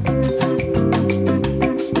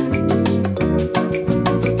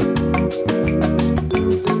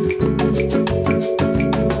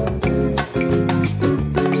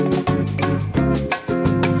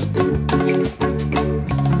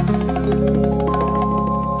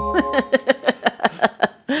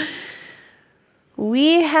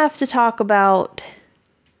 have to talk about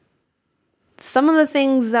some of the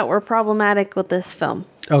things that were problematic with this film.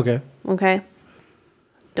 Okay. Okay?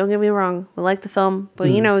 Don't get me wrong. We like the film, but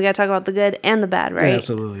we got to talk about the good and the bad, right? Yeah,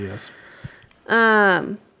 absolutely, yes.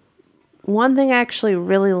 One thing I actually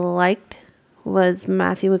really liked was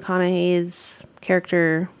Matthew McConaughey's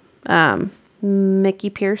character, Mickey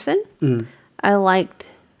Pearson. I liked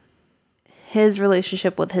his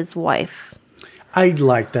relationship with his wife. I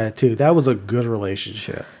like that too. That was a good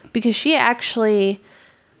relationship. Because she actually,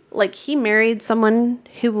 like, he married someone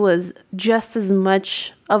who was just as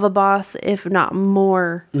much of a boss, if not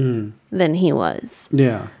more, than he was.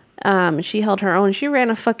 Yeah. She held her own. She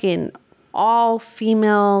ran a fucking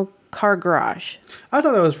all-female car garage. I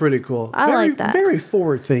thought that was pretty cool. I like that. Very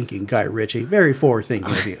forward-thinking, Guy Ritchie. Very forward-thinking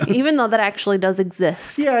of you. Even though that actually does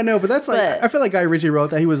exist. Yeah, I know, but that's like, But- I feel like Guy Ritchie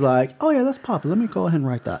wrote that. He was like, oh yeah, that's popular. Let me go ahead and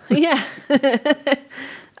write that. Yeah.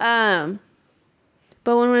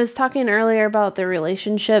 But when we was talking earlier about the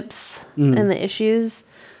relationships and the issues,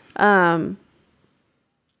 so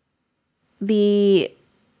he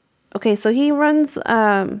runs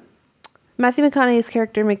Matthew McConaughey's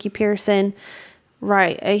character, Mickey Pearson,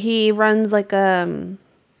 right? He runs like a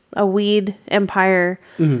weed empire.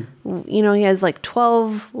 He has like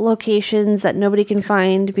 12 locations that nobody can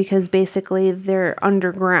find because basically they're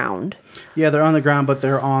underground. Yeah, they're on the ground, but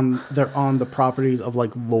they're on the properties of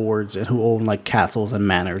like lords and who own like castles and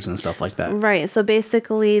manors and stuff like that. Right. So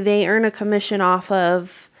basically they earn a commission off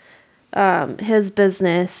of his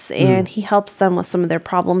business, and he helps them with some of their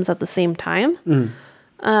problems at the same time.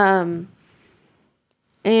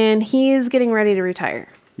 And he's getting ready to retire.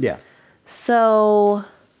 Yeah. So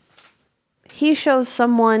he shows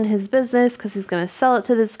someone his business because he's going to sell it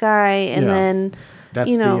to this guy, and then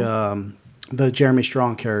That's the Jeremy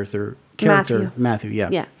Strong character. Matthew, yeah.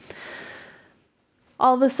 Yeah.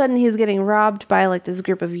 All of a sudden, he's getting robbed by like this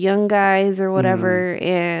group of young guys or whatever,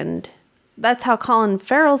 and that's how Colin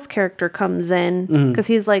Farrell's character comes in, because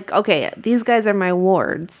he's like, okay, these guys are my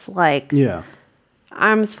wards. Like, Yeah.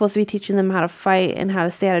 I'm supposed to be teaching them how to fight and how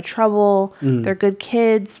to stay out of trouble. They're good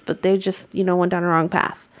kids, but they just, went down a wrong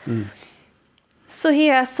path. So he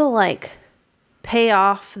has to like pay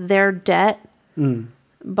off their debt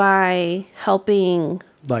by helping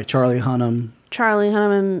Like Charlie Hunnam.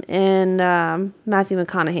 and Matthew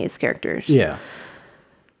McConaughey's characters. Yeah.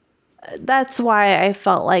 That's why I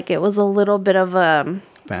felt like it was a little bit of a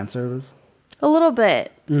Fan little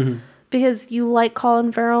bit. Because you like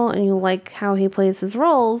Colin Farrell and you like how he plays his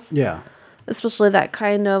roles. Yeah. Especially that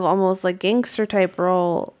kind of almost like gangster type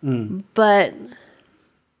role. But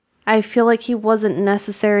I feel like he wasn't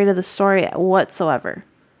necessary to the story whatsoever.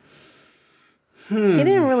 He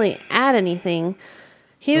didn't really add anything.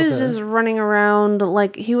 He was just running around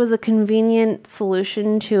like he was a convenient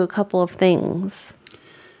solution to a couple of things.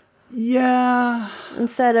 Yeah.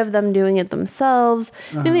 Instead of them doing it themselves.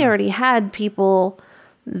 I mean, they already had people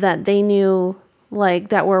that they knew, like,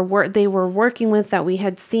 that they were working with, that we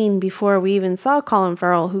had seen before we even saw Colin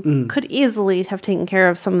Farrell, who could easily have taken care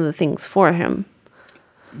of some of the things for him.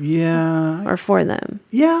 Yeah. Or for them.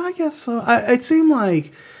 Yeah, I guess so. It seemed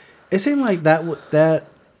like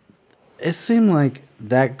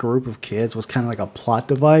that group of kids was kind of like a plot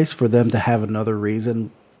device for them to have another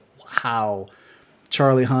reason how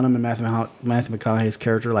Charlie Hunnam and Matthew McConaughey's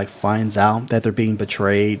character like finds out that they're being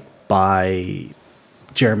betrayed by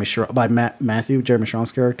Jeremy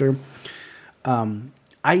Strong's character.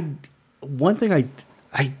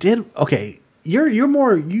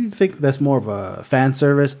 You think that's more of a fan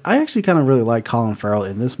service. I actually kind of really like Colin Farrell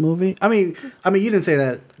in this movie. I mean, you didn't say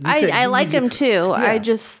that. I like him too.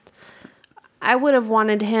 Yeah. I would have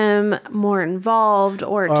wanted him more involved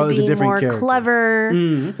or to as a be different more character. clever.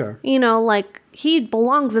 Okay. Like he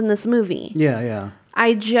belongs in this movie. Yeah.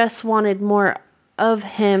 I just wanted more of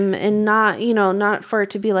him, and not for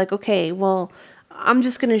it to be like, okay, well, I'm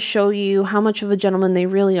just going to show you how much of a gentleman they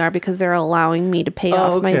really are because they're allowing me to pay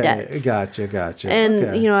off my debts. Gotcha. And,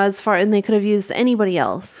 okay. and they could have used anybody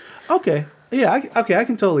else. Okay. Yeah, I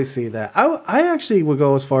can totally see that. I actually would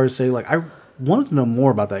go as far as say, like, I wanted to know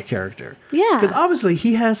more about that character. Yeah. Because obviously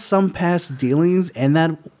he has some past dealings in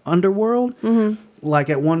that underworld.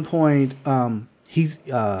 Like, at one point, Colin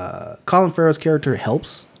Farrell's character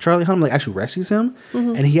helps Charlie Hunnam, like, actually rescues him,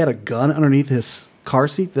 and he had a gun underneath his car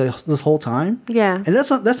seat this whole time. Yeah. And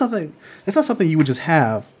that's not something you would just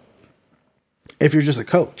have if you're just a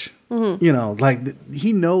coach. Like,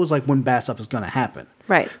 he knows, like, when bad stuff is going to happen.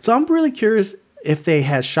 Right. So I'm really curious if they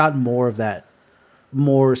had shot more of that,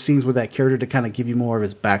 more scenes with that character to kind of give you more of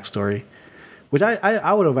his backstory, which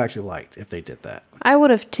I would have actually liked if they did that. I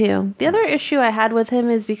would have too. The other issue I had with him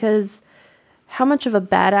is because how much of a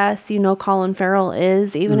badass Colin Farrell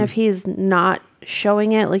is, even if he's not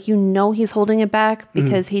showing it. Like, he's holding it back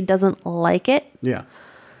because he doesn't like it. Yeah.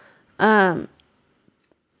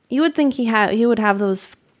 You would think he would have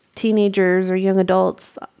those teenagers or young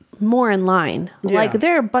adults more in line. Yeah. Like,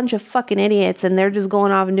 they're a bunch of fucking idiots and they're just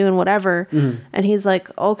going off and doing whatever. And he's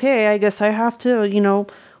like, okay, I guess I have to,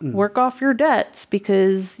 work off your debts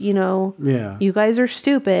because, Yeah. you guys are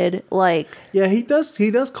stupid. Like, Yeah, he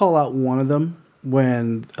does call out one of them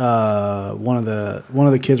when one of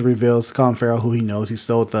the kids reveals Colin Farrell who he knows he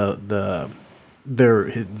stole the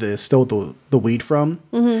weed from,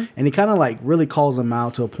 and he kind of like really calls them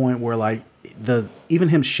out to a point where like even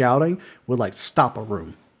him shouting would like stop a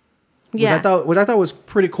room. yeah. Which I thought was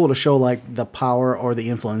pretty cool to show like the power or the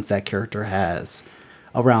influence that character has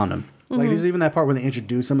around him. Like there's even that part when they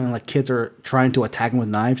introduce him and like kids are trying to attack him with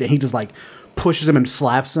knives and he just like pushes them and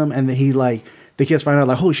slaps them, and then he like the kids find out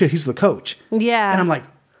like, holy shit, he's the coach. Yeah. And I'm like,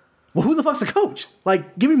 well, who the fuck's the coach?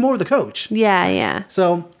 Like, give me more of the coach. Yeah.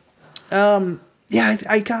 So, yeah,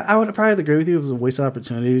 I would probably agree with you. It was a wasted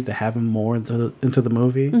opportunity to have him more into the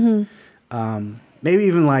movie. Maybe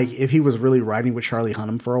even like if he was really riding with Charlie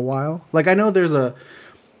Hunnam for a while. Like, I know there's a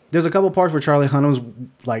couple parts where Charlie Hunnam's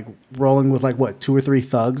like rolling with like what 2 or 3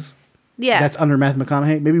 thugs. Yeah. That's under Matthew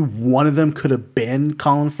McConaughey. Maybe one of them could have been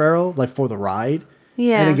Colin Farrell, like for the ride.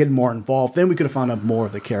 Yeah. And then get more involved. Then we could have found out more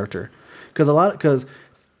of the character. Because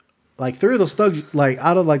like 3 of those thugs, like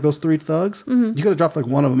out of like those 3 thugs, you could have dropped like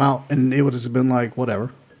one of them out, and it would have just been like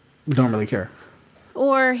whatever. We don't really care.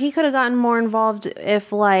 Or he could have gotten more involved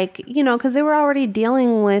if, like, because they were already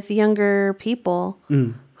dealing with younger people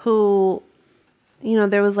who,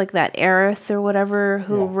 there was like that heiress or whatever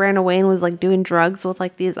who ran away and was like doing drugs with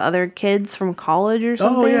like these other kids from college or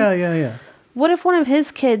something. Oh, yeah. What if one of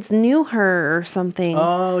his kids knew her or something?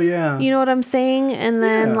 Oh, yeah. You know what I'm saying? And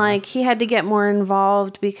then, Yeah. like, he had to get more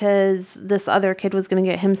involved because this other kid was going to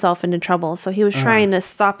get himself into trouble. So he was trying to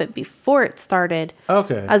stop it before it started.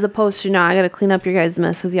 Okay. As opposed to, no, I got to clean up your guys'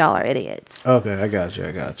 mess because y'all are idiots. Okay, I got you.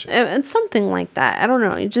 And something like that. I don't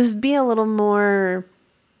know. Just be a little more...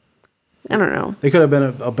 I don't know. It could have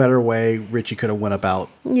been a better way Richie could have went about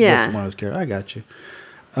Yeah. with one of his characters. I got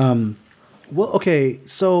you. Well, okay,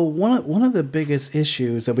 so one of the biggest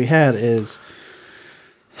issues that we had is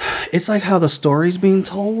it's like how the story's being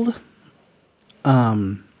told.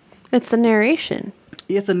 It's the narration.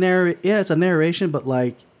 It's a narration, but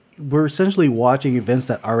like we're essentially watching events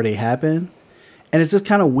that already happened, and it's just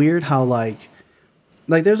kind of weird how like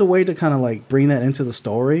there's a way to kind of like bring that into the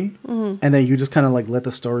story, and then you just kind of like let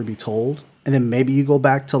the story be told, and then maybe you go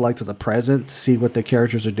back to like to the present to see what the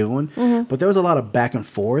characters are doing. But there was a lot of back and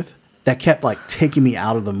forth that kept like taking me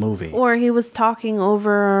out of the movie. Or he was talking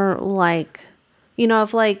over, like,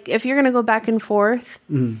 if you're going to go back and forth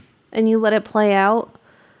and you let it play out,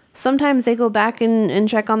 sometimes they go back and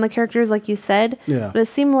check on the characters, like you said. Yeah. But it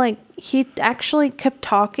seemed like he actually kept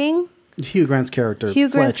talking. Hugh Grant's character.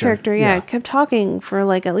 Grant's Fletcher. character, yeah, kept talking for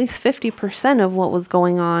like at least 50% of what was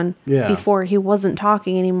going on before he wasn't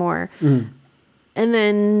talking anymore. And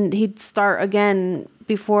then he'd start again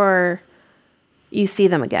before you see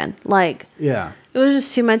them again. Like, Yeah. it was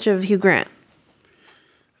just too much of Hugh Grant.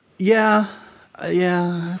 Yeah.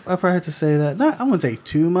 I probably have to say that. I wouldn't say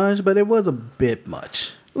too much, but it was a bit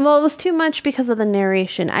much. Well, it was too much because of the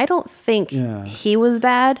narration. I don't think he was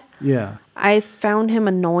bad. Yeah. I found him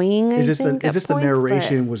annoying. It's just at the points,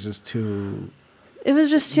 narration was just too. It was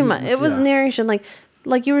just too much. It was narration,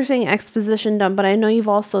 like you were saying, exposition dump. But I know you've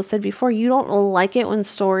also said before you don't like it when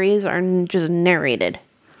stories are just narrated.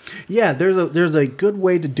 Yeah, there's a good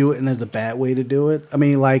way to do it and there's a bad way to do it. I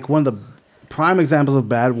mean, like one of the prime examples of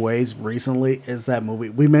bad ways recently is that movie.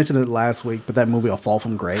 We mentioned it last week, but that movie, A Fall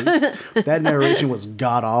from Grace, that narration was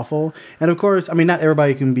god awful. And of course, I mean, not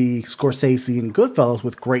everybody can be Scorsese and Goodfellas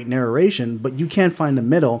with great narration, but you can find the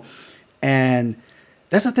middle. And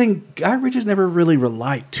that's the thing. Guy Ritchie never really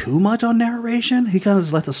relied too much on narration. He kind of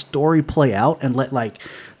just let the story play out and let like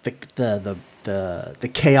the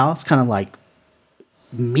chaos kind of like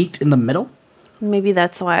meet in the middle. Maybe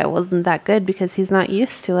that's why it wasn't that good, because he's not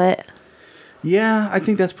used to it. Yeah, I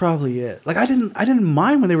think that's probably it. Like I didn't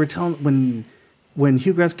mind when they were telling when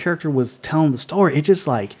Hugh Grant's character was telling the story. It just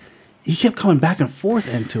like he kept coming back and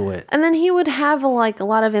forth into it. And then he would have a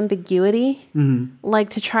lot of ambiguity,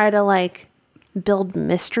 like to try to like build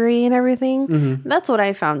mystery and everything. That's what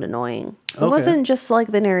I found annoying. It wasn't just like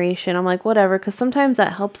the narration. I'm like, whatever, because sometimes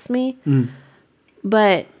that helps me.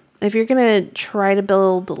 But if you're gonna try to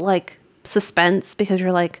build like suspense because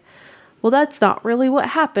you're like, well, that's not really what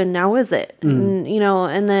happened now, is it? And,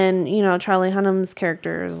 and then, Charlie Hunnam's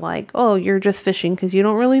character is like, oh, you're just fishing because you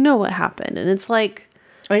don't really know what happened. And it's like,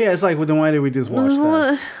 Oh yeah, it's like, well, then why did we just watch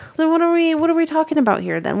that? then what are we talking about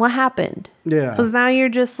here then? What happened? Yeah. Because now you're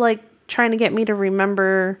just like trying to get me to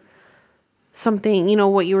remember something,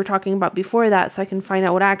 what you were talking about before that, so I can find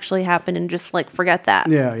out what actually happened and just like forget that.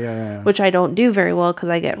 Yeah. Which I don't do very well because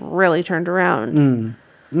I get really turned around.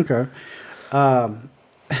 Okay.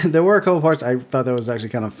 There were a couple parts I thought that was actually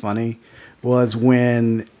kind of funny. Was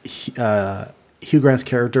when Hugh Grant's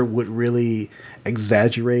character would really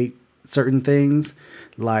exaggerate certain things.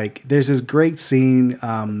 Like, there's this great scene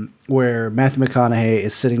where Matthew McConaughey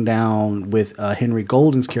is sitting down with Henry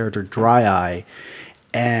Golden's character, Dry Eye,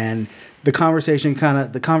 and the conversation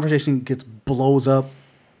blows up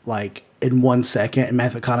like in 1 second, and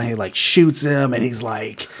Matthew McConaughey like shoots him, and he's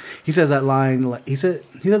like, he says that line, like he says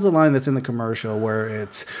a line that's in the commercial where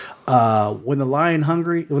it's when the lion's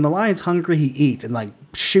hungry, he eats, and like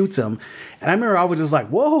shoots him. And I remember I was just like,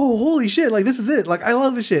 whoa, holy shit, like this is it, like I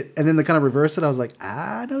love this shit. And then they kind of reversed it. I was like,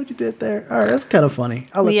 I know what you did there. All right, that's kind of funny.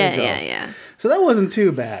 I'll let that go. Yeah. So that wasn't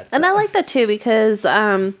too bad. And I like that too because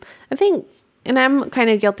I think, and I'm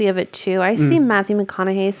kind of guilty of it too, I see Matthew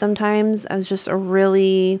McConaughey sometimes as just a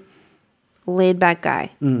really laid back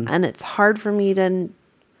guy. And it's hard for me to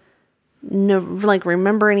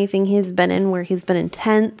remember anything he's been in where he's been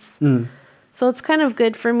intense. So it's kind of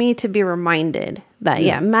good for me to be reminded that,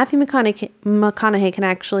 Matthew McConaughey can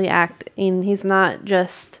actually act, and he's not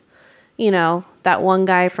just, that one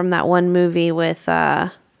guy from that one movie with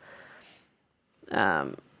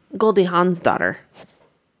Goldie Hawn's daughter.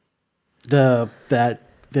 What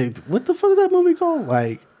the fuck is that movie called?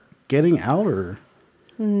 Like, Getting Out or?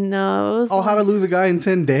 No. How to Lose a Guy in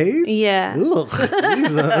 10 Days? Yeah. Ugh,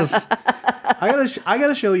 Jesus. I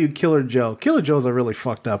gotta show you Killer Joe. Killer Joe's a really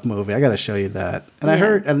fucked up movie. I gotta show you that. And I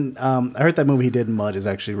heard that movie he did in Mud is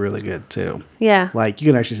actually really good too. Yeah. Like,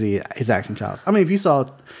 you can actually see his acting chops. I mean, if you saw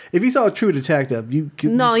True Detective,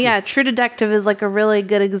 True Detective is like a really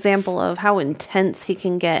good example of how intense he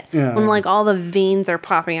can get when like all the veins are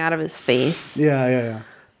popping out of his face. Yeah.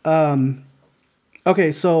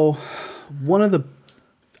 Okay, so one of the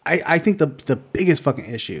I think the biggest fucking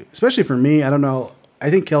issue, especially for me, I don't know, I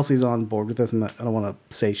think Kelsey's on board with this. I don't want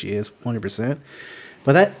to say she is 100%,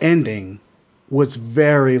 but that ending was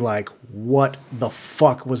very like, what the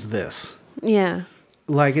fuck was this? Yeah.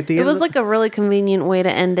 Like at the end, it was like a really convenient way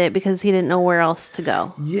to end it because he didn't know where else to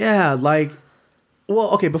go. Yeah, like, well,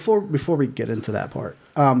 okay. Before we get into that part,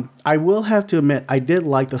 I will have to admit I did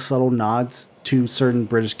like the subtle nods to certain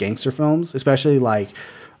British gangster films, especially like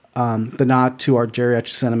the nod to our geriatric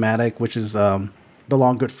cinematic, which is The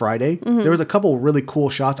Long Good Friday. There was a couple really cool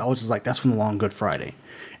shots. I was just like, that's from The Long Good Friday.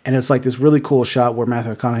 And it's like this really cool shot where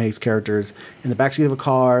Matthew McConaughey's character's in the backseat of a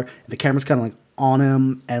car. The camera's kind of like on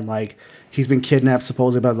him, and like he's been kidnapped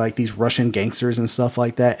supposedly by like these Russian gangsters and stuff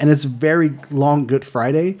like that. And it's very Long Good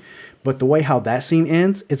Friday, but the way how that scene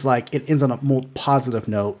ends, it's like it ends on a more positive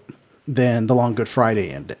note than The Long Good Friday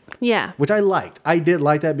ended. Yeah. Which I liked. I did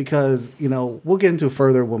like that because, we'll get into it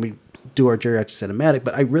further when we do our geriatric cinematic,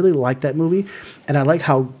 but I really like that movie. And I like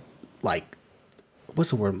how, like,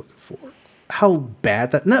 what's the word I'm looking for? How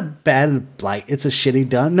bad that, not bad like it's a shitty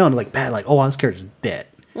done. No, like bad, like, oh, this character's dead.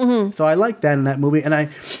 So I like that in that movie.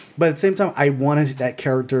 But at the same time, I wanted that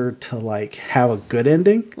character to like have a good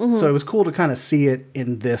ending. So it was cool to kind of see it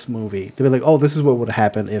in this movie. To be like, oh, this is what would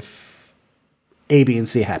happen if A, B, and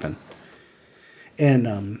C happen.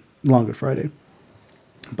 And Long Good Friday.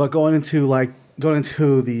 But going into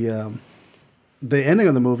the ending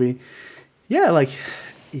of the movie, like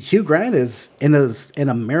Hugh Grant is in a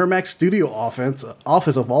Miramax studio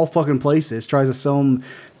office of all fucking places, tries to sell him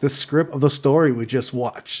the script of the story we just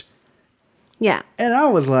watched. Yeah. And I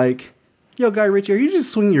was like, yo, Guy Ritchie, are you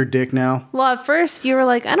just swinging your dick now? Well, at first you were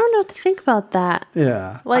like, I don't know what to think about that.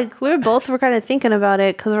 Yeah. Like we were kind of thinking about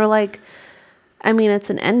it because we're like, I mean, it's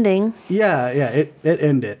an ending. Yeah, it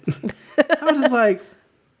ended. I was just like,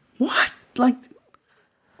 what? Like,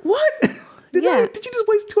 what? Did you just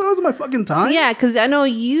waste 2 hours of my fucking time? Yeah, because I know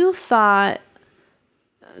you thought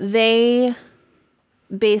they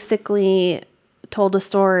basically told a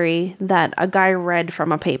story that a guy read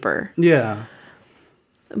from a paper. Yeah.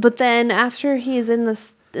 But then after he's in the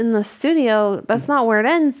studio, that's not where it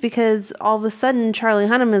ends because all of a sudden Charlie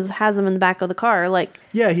Hunnam has him in the back of the car. Like,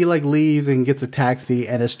 yeah, he like leaves and gets a taxi,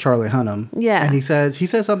 and it's Charlie Hunnam. Yeah, and he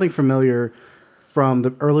says something familiar from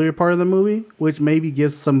the earlier part of the movie, which maybe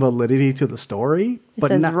gives some validity to the story. It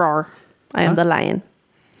says, "Roar, I am the lion."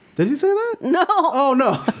 Did he say that? No. Oh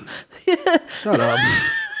no! Shut up.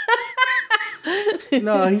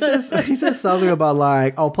 No, he says something about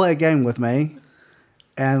like, "Oh, play a game with me,"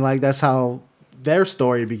 and like that's how their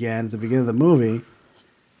story began at the beginning of the movie.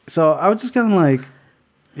 So I was just kind of like,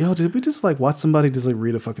 "Yo, did we just like watch somebody just like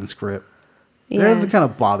read a fucking script?" Yeah. That's kind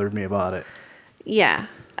of bothered me about it. Yeah.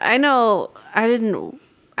 I know I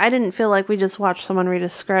didn't feel like we just watched someone read a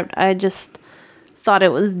script. I just thought it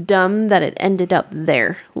was dumb that it ended up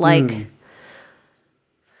there. Like,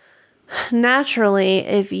 naturally,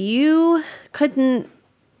 if you couldn't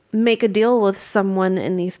make a deal with someone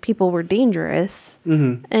and these people were dangerous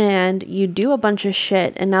and you do a bunch of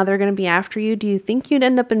shit and now they're going to be after you, do you think you'd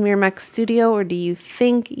end up in Miramax Studio, or do you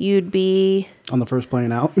think you'd be On the first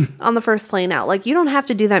plane out. on the first plane out? Like, you don't have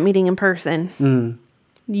to do that meeting in person.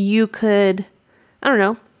 You could, I don't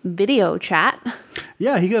know, video chat.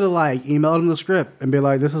 Yeah, he could have like emailed him the script and be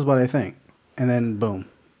like, "This is what I think," and then boom.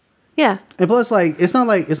 Yeah. And plus, like, it's not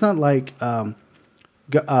like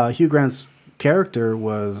Hugh Grant's character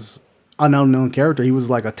was an unknown character. He was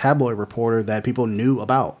like a tabloid reporter that people knew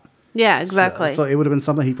about. Yeah, exactly. So it would have been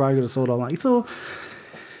something he probably could have sold online. So,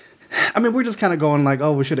 I mean, we're just kind of going like,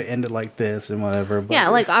 "Oh, we should have ended like this and whatever." But yeah,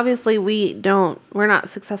 like, obviously we're not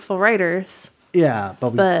successful writers. yeah,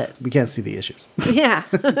 but we can't see the issues. Yeah.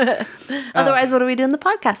 Otherwise, what are we doing the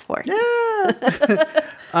podcast for?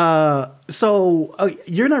 So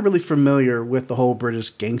you're not really familiar with the whole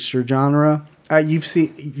British gangster genre. You've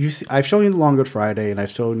seen. I've shown you The Long Good Friday, and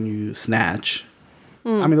I've shown you Snatch.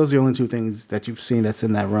 I mean, those are the only two things that you've seen that's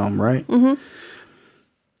in that realm, right? Mm-hmm.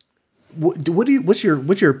 What's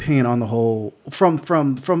your opinion on the whole from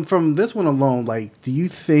this one alone? Like, do you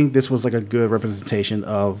think this was like a good representation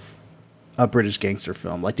of a British gangster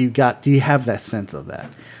film? Like, do you have that sense of that?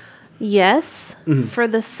 Yes, for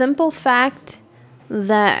the simple fact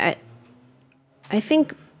that I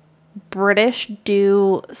think British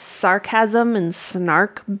do sarcasm and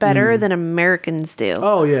snark better than Americans do.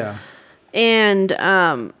 Oh yeah, And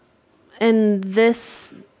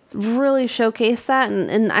this really showcased that,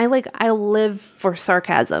 and I live for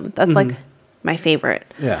sarcasm. That's like my favorite.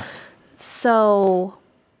 yeah. So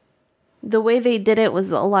the way they did it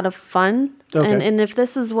was a lot of fun. Okay. And if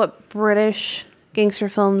this is what British gangster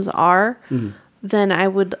films are, then I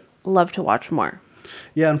would love to watch more.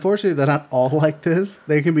 Yeah, unfortunately, they're not all like this.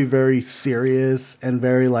 They can be very serious and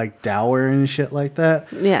very like dour and shit like that.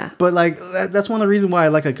 Yeah. But like that's one of the reasons why I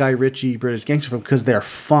like a Guy Ritchie British gangster film, because they're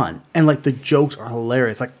fun and like the jokes are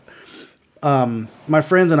hilarious. Like, my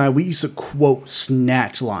friends and I, we used to quote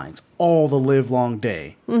Snatch lines all the live long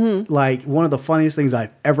day. Mm-hmm. Like, one of the funniest things I've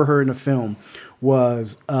ever heard in a film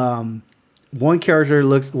was like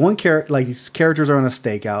these characters are on a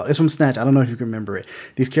stakeout. It's from Snatch. I don't know if you can remember it.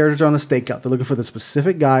 These characters are on a stakeout. They're looking for the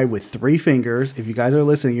specific guy with 3 fingers. If you guys are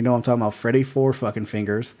listening, you know I'm talking about Freddy 4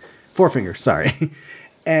 fingers, sorry.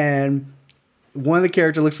 And one of the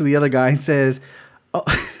characters looks to the other guy and says, "Oh,"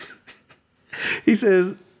 he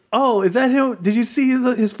says, "Oh, is that him? Did you see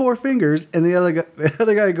his 4 fingers?" And the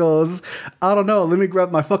other guy goes, "I don't know. Let me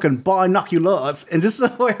grab my fucking binoculars." And just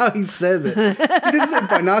the way how he says it, he didn't say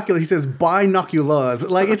binocular. He says binoculars.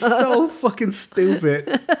 Like, it's so fucking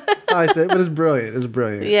stupid. I said, but it's brilliant. It's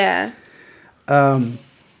brilliant. Yeah.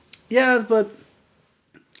 Yeah, but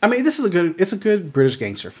I mean, it's a good British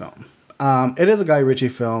gangster film. It is a Guy Ritchie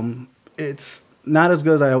film. It's not as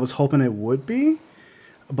good as I was hoping it would be.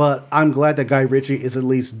 But I'm glad that Guy Ritchie is at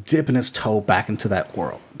least dipping his toe back into that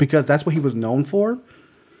world, because that's what he was known for.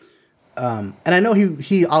 And I know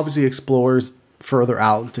he obviously explores further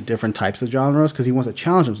out into different types of genres because he wants to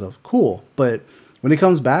challenge himself. Cool. But when he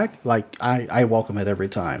comes back, like, I welcome it every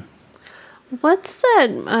time. What's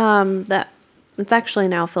that it's actually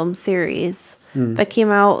now a film series that came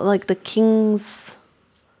out, like The Kingsman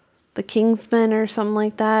or something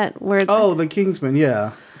like that, where The Kingsman,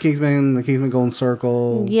 yeah. The Kingsman Golden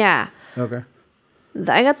Circle. yeah. Okay.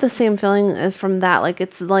 I got the same feeling as from that. Like,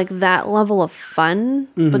 it's like that level of fun,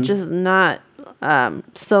 but just not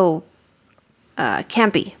so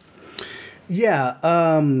campy. Yeah.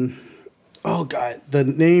 Oh God, the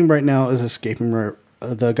name right now is escaping me.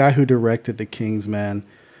 The guy who directed The Kingsman.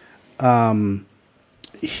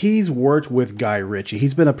 He's worked with Guy Ritchie.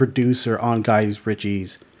 He's been a producer on Guy Ritchie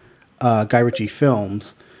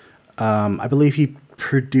films. I believe he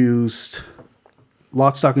produced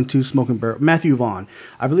Lock, Stock, and Two Smoking Barrels. Matthew Vaughn.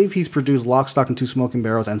 I believe he's produced Lock, Stock, and Two Smoking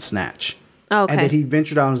Barrels and Snatch. Okay. And then he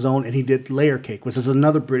ventured on his own and he did Layer Cake, which is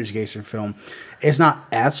another British gangster film. It's not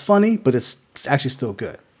as funny, but it's actually still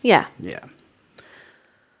good. Yeah. Yeah.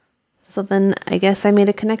 So then I guess I made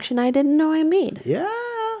a connection I didn't know I made. Yeah.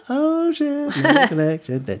 Oh shit. Made a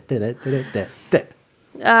connection.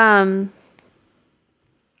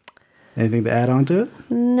 Anything to add on to it?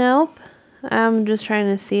 Nope. I'm just trying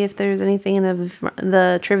to see if there's anything in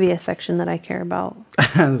the trivia section that I care about.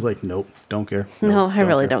 I was like, nope, don't care. No, I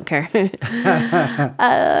really don't care.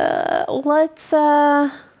 Let's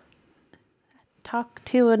talk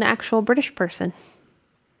to an actual British person.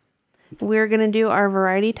 We're going to do our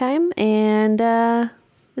variety time, and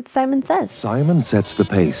it's Simon Says. Simon sets the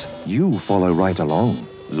pace. You follow right along.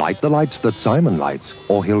 Light the lights that Simon lights,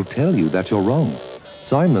 or he'll tell you that you're wrong.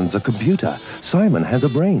 Simon's a computer. Simon has a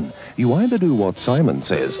brain. You either do what Simon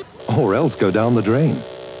says, or else go down the drain.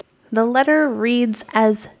 The letter reads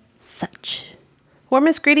as such.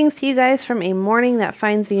 Warmest greetings to you guys from a morning that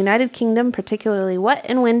finds the United Kingdom particularly wet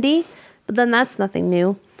and windy, but then that's nothing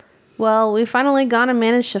new. Well, we finally gone and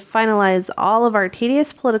managed to finalize all of our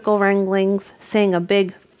tedious political wranglings, saying a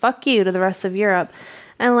big fuck you to the rest of Europe,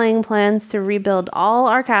 and laying plans to rebuild all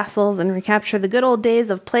our castles and recapture the good old days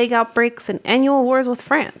of plague outbreaks and annual wars with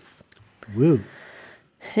France. Woo.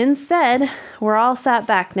 Instead, we're all sat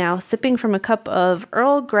back now, sipping from a cup of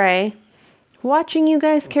Earl Grey, watching you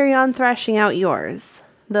guys carry on thrashing out yours.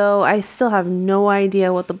 Though I still have no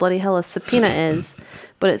idea what the bloody hell a subpoena is,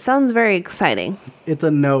 but it sounds very exciting. It's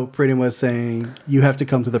a note pretty much saying you have to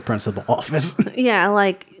come to the principal office. Yeah,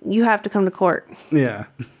 like, you have to come to court. Yeah.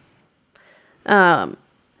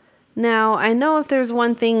 Now, I know if there's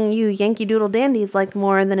one thing you Yankee Doodle dandies like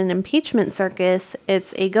more than an impeachment circus,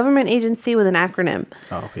 it's a government agency with an acronym.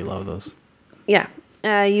 Oh, we love those. Yeah.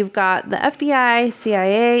 You've got the FBI,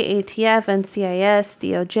 CIA, ATF, NCIS,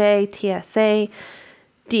 DOJ, TSA,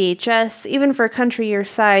 DHS. Even for a country your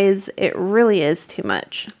size, it really is too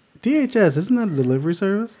much. DHS, isn't that a delivery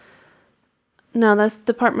service? No, that's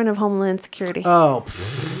Department of Homeland Security. Oh,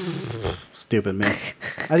 stupid, man.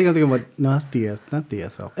 I think I'm thinking about, no, that's not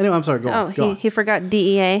DSL. Anyway, I'm sorry, go on. Oh, he forgot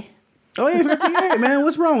DEA. Oh, yeah, you forgot DEA, man.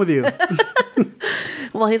 What's wrong with you?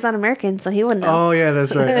 Well, he's not American, so he wouldn't know. Oh, yeah,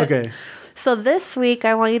 that's right. Okay. So this week,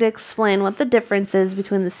 I want you to explain what the difference is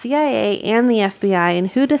between the CIA and the FBI and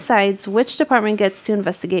who decides which department gets to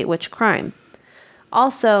investigate which crime.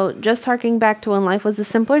 Also, just harking back to when life was a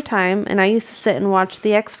simpler time and I used to sit and watch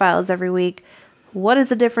The X-Files every week, what is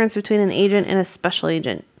the difference between an agent and a special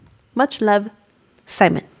agent? Much love,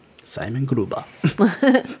 Simon. Simon Gruber.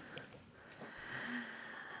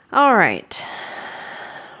 All right.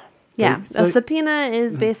 Yeah, So- a subpoena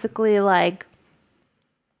is basically like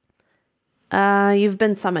you've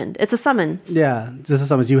been summoned. It's a summons. Yeah, this is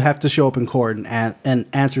something you have to show up in court and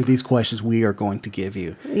answer these questions we are going to give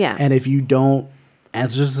you. Yeah. And if you don't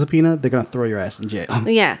answer the subpoena, they're going to throw your ass in jail.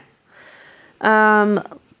 Yeah.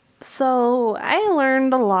 So I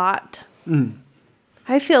learned a lot.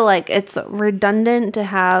 I feel like it's redundant to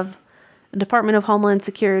have the Department of Homeland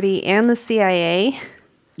Security and the CIA.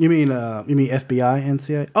 You mean FBI and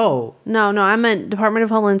CIA? Oh, No, I meant Department of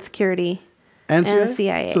Homeland Security and and the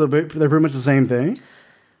CIA. So they're pretty much the same thing?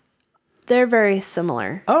 They're very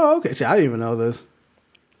similar. Oh, okay. See, I didn't even know this.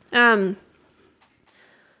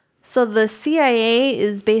 So the CIA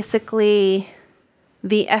is basically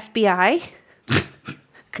the FBI.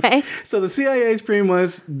 Okay. So the CIA is pretty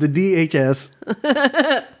much the DHS,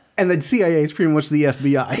 and the CIA is pretty much the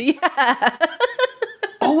FBI. Yeah.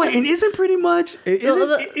 Oh wait, and isn't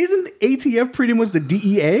isn't ATF pretty much the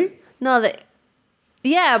DEA? No, but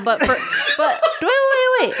wait.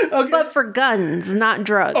 Okay. But for guns, not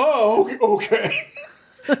drugs. Oh, okay.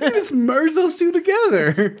 You just merge those two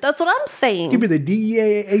together. That's what I'm saying. Give me the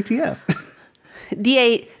DEA ATF.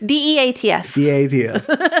 DEATF. DATF.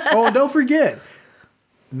 Oh, and don't forget,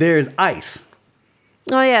 there's ICE.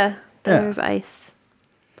 Oh yeah, there's ICE.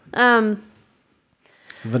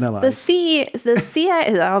 Vanilla The ICE.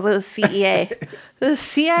 CIA. I was the CEA. The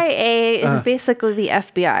CIA is basically the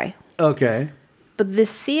FBI, Okay. but the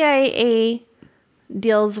CIA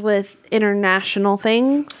deals with international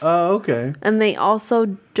things, Oh, okay. and they also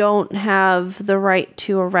don't have the right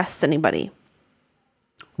to arrest anybody.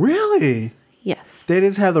 Really? Yes. They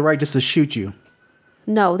just have the right just to shoot you.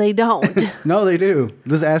 No, they don't. No, they do.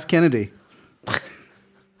 Just ask Kennedy.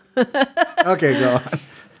 Okay, go on.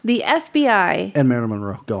 The FBI, And Marilyn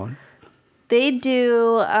Monroe. Go on. they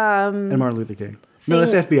do. And Martin Luther King. No,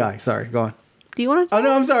 that's FBI. Sorry. Go on. Do you want to? Oh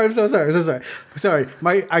no, I'm sorry. I'm so sorry. I'm so sorry. Sorry.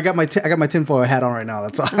 I got my tinfoil hat on right now.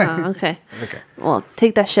 That's all. Oh, okay. Okay. Well,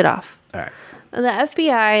 take that shit off. All right. The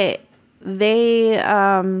FBI,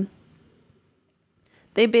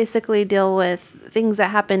 they basically deal with things that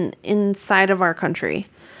happen inside of our country.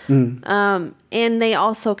 And they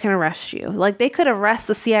also can arrest you. Like, they could arrest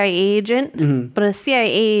a CIA agent, but a CIA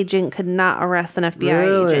agent could not arrest an FBI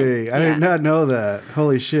Really? agent. I did not know that.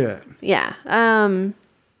 Holy shit. Yeah.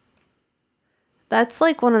 That's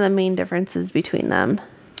like one of the main differences between them.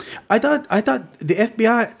 I thought the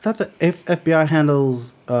FBI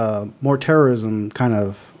handles more terrorism kind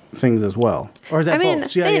of things as well. Or is that I mean,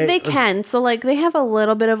 both? CIA, they can. So like they have a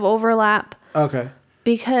little bit of overlap Okay.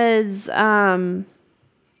 because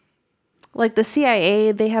like the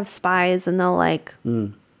CIA, they have spies and they'll like I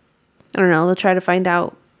don't know, they'll try to find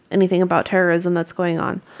out anything about terrorism that's going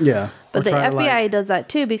on. Yeah. But Or the try to, FBI does that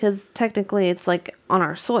too because technically it's like on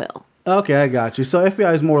our soil. Okay, I got you. So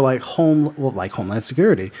FBI is more like Homeland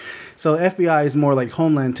Security. So FBI is more like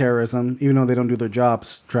Homeland terrorism, even though they don't do their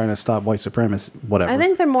jobs trying to stop white supremacists, whatever. I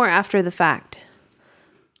think they're more after the fact.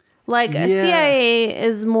 Like Yeah. CIA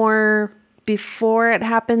is more before it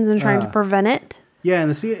happens and trying to prevent it. Yeah, and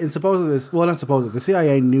and supposedly the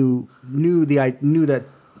CIA knew that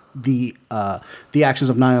the actions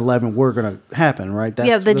of 9/11 were going to happen, right? They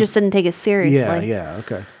just didn't take it seriously. Yeah,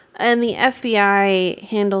 okay. And the FBI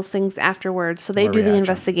handles things afterwards, so they More do the reaction.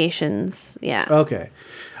 investigations. Yeah. Okay.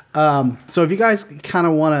 So if you guys kind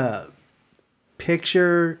of want to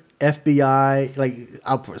picture FBI, like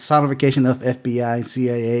a personification of FBI,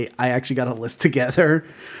 CIA, I actually got a list together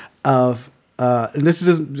of, and this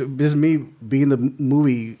is me being the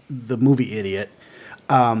movie idiot.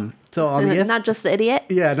 So on the not just the idiot.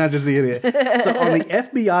 yeah, not just the idiot. So on the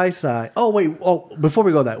FBI side, before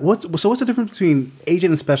we go that, what's the difference between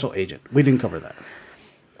agent and special agent? We didn't cover that.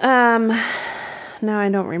 Now I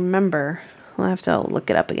don't remember. I'll have to look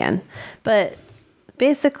it up again. But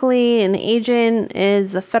basically, an agent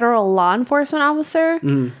is a federal law enforcement officer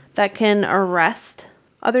that can arrest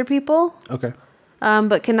other people, Okay.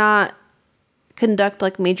 but cannot conduct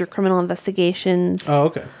like major criminal investigations, Oh,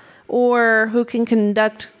 okay. or who can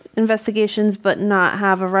conduct investigations but not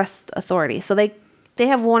have arrest authority. So they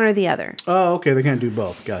have one or the other. Oh, okay. They can't do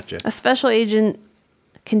both. Gotcha. A special agent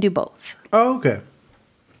can do both. Oh, okay.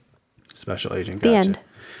 Special agent. The Gotcha. end.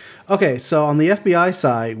 Okay, so on the FBI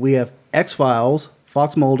side, we have X-Files,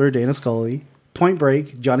 Fox Mulder, Dana Scully, Point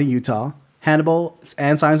Break, Johnny Utah, Hannibal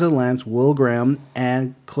and Silence of the Lambs, Will Graham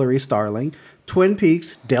and Clarice Starling, Twin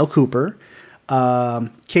Peaks, Dale Cooper,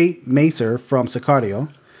 Kate Macer from Sicario,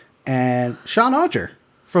 and Sean Archer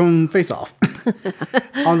from Face Off.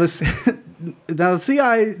 On now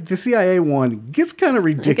the CIA one gets kind of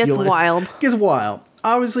ridiculous. Gets wild. Gets wild.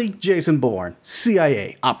 Obviously, Jason Bourne,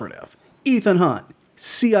 CIA operative. Ethan Hunt,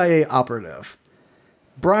 CIA operative.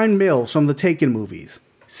 Brian Mills from the Taken movies,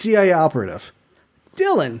 CIA operative.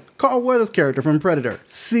 Dylan, Carl Weathers' character from Predator,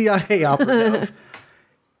 CIA operative.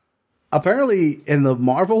 Apparently, in the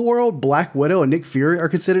Marvel world, Black Widow and Nick Fury are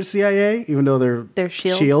considered CIA, even though they're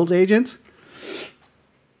SHIELD agents.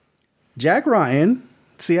 Jack Ryan,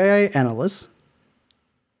 CIA analyst.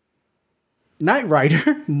 Knight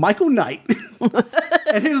Rider, Michael Knight.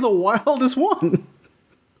 And here's the wildest one.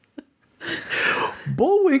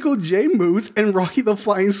 Bullwinkle, Jay Moose, and Rocky the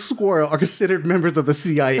Flying Squirrel are considered members of the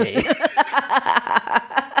CIA.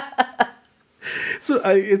 So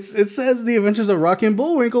it says the Adventures of Rocky and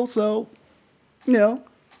Bullwinkle, so,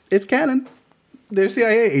 it's canon. They're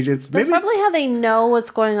CIA agents. That's probably how they know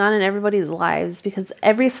what's going on in everybody's lives, because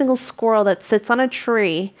every single squirrel that sits on a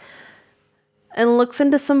tree and looks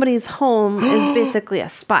into somebody's home is basically a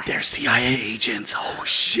spy. They're CIA agents. Oh,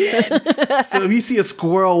 shit. So if you see a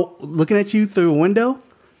squirrel looking at you through a window,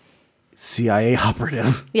 CIA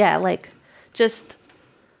operative. Yeah, like, just,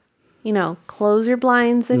 close your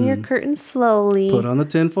blinds and your curtains slowly. Put on the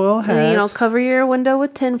tinfoil hat. And, cover your window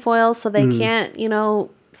with tinfoil so they can't,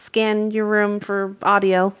 scan your room for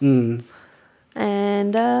audio.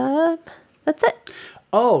 And that's it.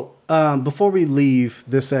 Oh, before we leave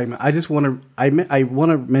this segment, I just want to I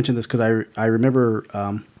want to mention this because I remember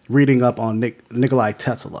reading up on Nikolai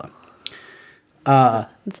Tesla.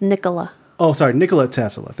 It's Nikola. Oh, sorry, Nikola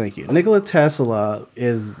Tesla. Thank you. Nikola Tesla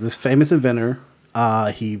is this famous inventor.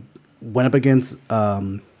 He went up against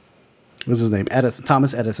what's his name?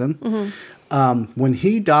 Thomas Edison. When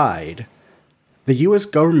he died, the U.S.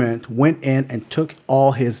 government went in and took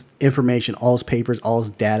all his information, all his papers, all his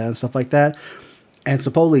data, and stuff like that. And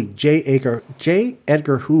supposedly J.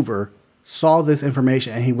 Edgar Hoover saw this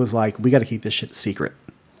information and he was like, we got to keep this shit secret.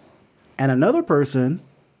 And another person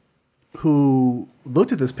who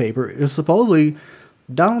looked at this paper is supposedly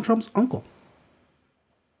Donald Trump's uncle.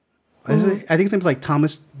 I think his name's like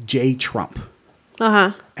Thomas J. Trump.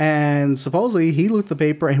 And supposedly he looked at the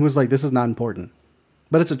paper and he was like, this is not important.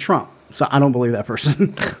 But it's a Trump, so I don't believe that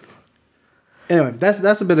person. Anyway,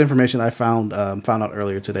 that's a bit of information I found out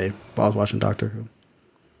earlier today while I was watching Doctor Who.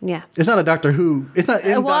 Yeah. It's not a Doctor Who. It's not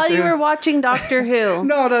in While Doctor you Who. were watching Doctor Who.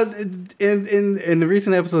 No, in the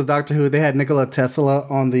recent episodes of Doctor Who, they had Nikola Tesla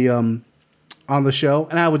on the on the show,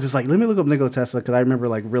 and I was just like, let me look up Nikola Tesla because I remember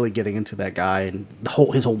like really getting into that guy and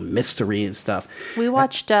his whole mystery and stuff. We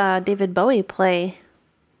watched David Bowie play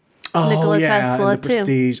Oh Nikola yeah, Tesla and the too.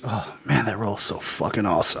 Prestige. Oh man, that role's so fucking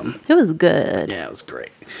awesome. It was good. Yeah, it was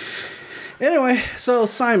great. Anyway, so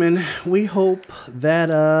Simon, we hope that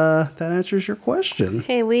that answers your question.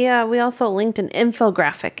 Hey, we also linked an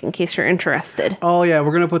infographic in case you're interested. Oh yeah,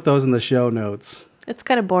 we're gonna put those in the show notes. It's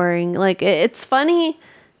kind of boring. Like it's funny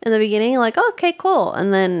in the beginning, like oh, okay, cool,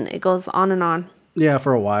 and then it goes on and on. Yeah,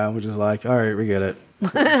 for a while, we're just like, all right, we get it.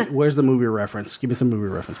 Where's the movie reference? Give me some movie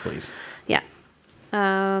reference, please. Yeah.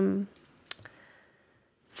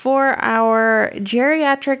 For our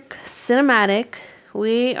geriatric cinematic,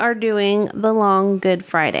 we are doing The Long Good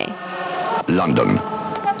Friday. London,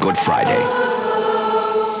 Good Friday.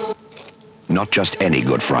 Not just any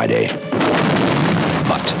Good Friday,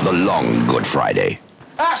 but the long Good Friday.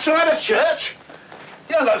 Outside of church?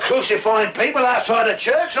 You don't go crucifying people outside of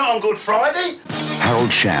church, not on Good Friday.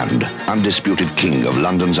 Harold Shand, undisputed king of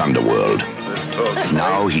London's underworld.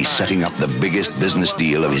 Now he's setting up the biggest business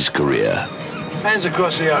deal of his career. Hands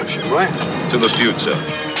across the ocean, right? To the future.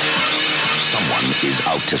 Someone is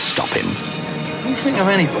out to stop him. You think of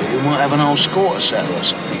anybody who might have an old score to settle or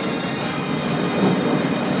something?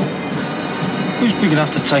 Who's big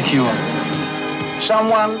enough to take you on?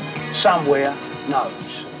 Someone, somewhere,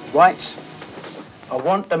 knows, right? I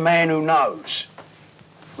want the man who knows.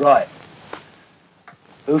 Right.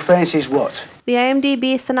 Who fancies what? The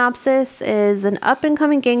IMDb synopsis is an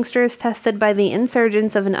up-and-coming gangster is tested by the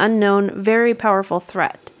insurgents of an unknown, very powerful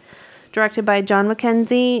threat. Directed by John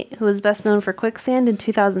Mackenzie, who is best known for Quicksand in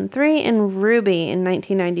 2003 and Ruby in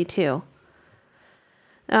 1992.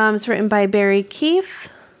 It's written by Barry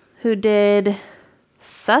Keefe, who did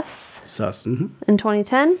Sus in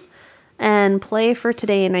 2010 and Play for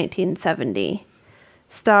Today in 1970.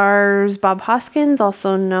 Stars Bob Hoskins,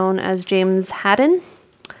 also known as James Haddon.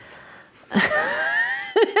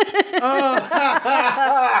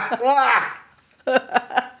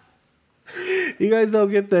 You guys don't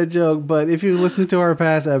get that joke, but if you listen to our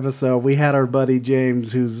past episode, we had our buddy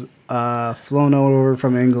James who's flown over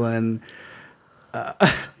from England.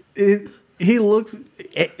 He looks.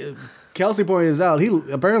 Kelsey pointed this out.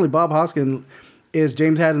 Apparently Bob Hoskins is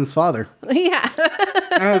James Haddon's father. Yeah.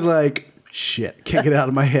 I was like, shit, can't get it out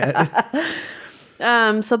of my head.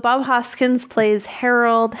 So Bob Hoskins plays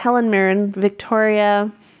Harold, Helen Mirren, Victoria.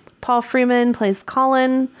 Paul Freeman plays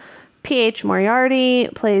Colin. P.H. Moriarty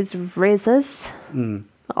plays Racist,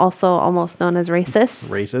 also almost known as Racist.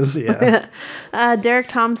 Racist, yeah. Derek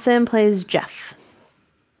Thompson plays Jeff.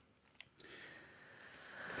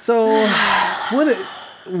 So, what?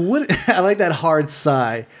 I like that hard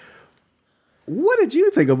sigh. What did you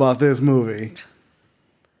think about this movie?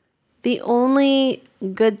 The only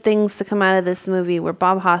good things to come out of this movie were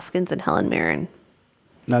Bob Hoskins and Helen Mirren.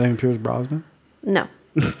 Not even Pierce Brosnan? No.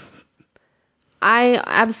 I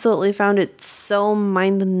absolutely found it so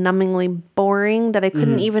mind-numbingly boring that I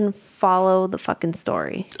couldn't even follow the fucking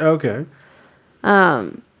story. Okay.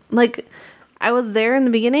 Like, I was there in the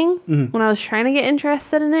beginning when I was trying to get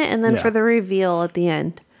interested in it, and then for the reveal at the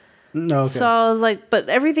end. Okay. So I was like, but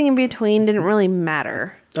everything in between didn't really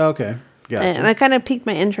matter. Okay. Gotcha. And I kind of piqued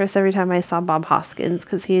my interest every time I saw Bob Hoskins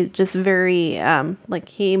because he just very, like,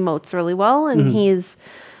 he emotes really well, and he's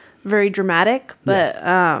very dramatic,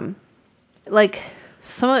 but, like,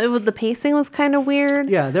 some of it with the pacing was kind of weird.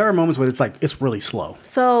 Yeah, there are moments when it's really slow.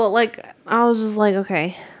 So, like, I was just like,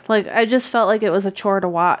 okay. Like, I just felt like it was a chore to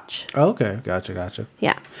watch. Okay, gotcha.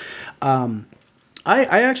 Yeah. I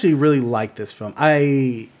actually really like this film.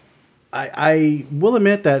 I will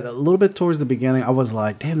admit that a little bit towards the beginning, I was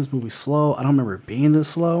like, damn, this movie's slow. I don't remember it being this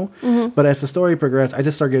slow. But as the story progressed, I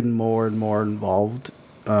just started getting more and more involved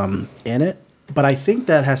in it. But I think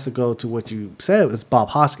that has to go to what you said, is Bob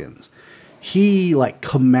Hoskins. He like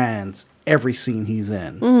commands every scene he's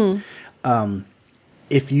in.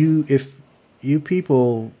 If you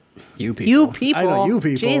people, I know you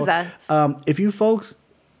people, Jesus. If you folks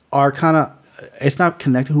are kind of, it's not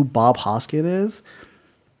connected who Bob Hoskins is.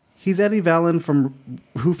 He's Eddie Valen from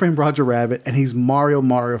Who Framed Roger Rabbit, and he's Mario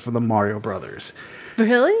from the Mario Brothers.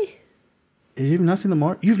 Really? You've not seen the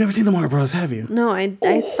Mario? You've never seen the Mario Brothers, have you? No, I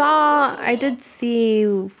did see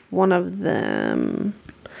one of them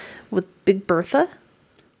with Big Bertha.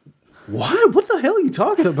 What? What the hell are you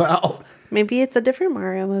talking about? Maybe it's a different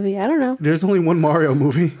Mario movie. I don't know. There's only one Mario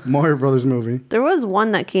movie, Mario Brothers movie. There was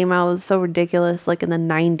one that came out, it was so ridiculous, like in the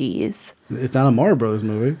 90s. It's not a Mario Brothers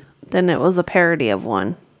movie. Then it was a parody of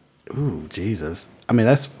one. Ooh, Jesus. I mean,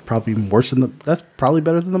 that's probably worse than that's probably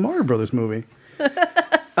better than the Mario Brothers movie.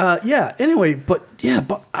 Yeah. Anyway, but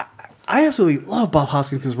I absolutely love Bob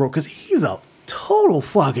Hoskins' role because he's a total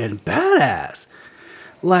fucking badass.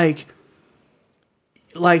 Like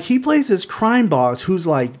he plays this crime boss who's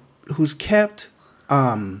kept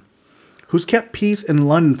peace in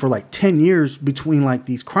London for like 10 years between like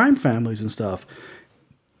these crime families and stuff.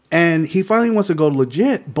 And he finally wants to go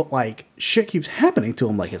legit, but like shit keeps happening to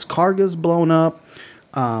him. Like his car gets blown up,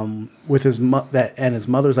 with his his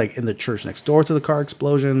mother's like in the church next door to the car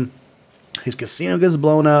explosion. His casino gets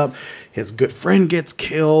blown up. His good friend gets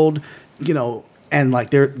killed. You know, and like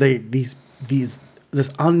this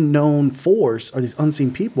unknown force or these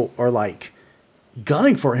unseen people are like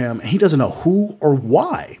gunning for him, and he doesn't know who or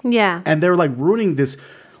why. Yeah, and they're like ruining this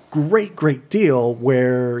great deal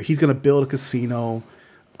where he's gonna build a casino.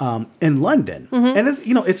 In London, and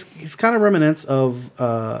it's kind of reminiscent of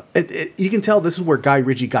you can tell this is where Guy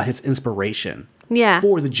Ritchie got his inspiration.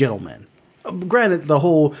 For The Gentleman. Granted, the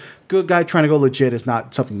whole good guy trying to go legit is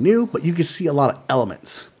not something new, but you can see a lot of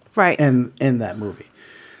elements in that movie.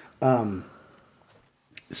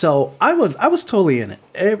 So I was totally in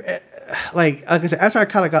it. Like I said, after I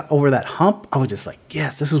kind of got over that hump, I was just like,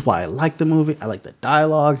 yes, this is why I like the movie. I like the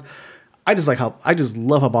dialogue. I just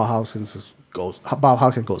love how Bob Hoskins goes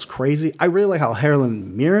crazy. I really like how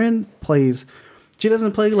Helen Mirren plays. She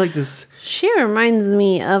doesn't play like this. She reminds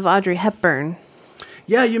me of Audrey Hepburn.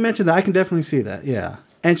 Yeah, you mentioned that. I can definitely see that. Yeah,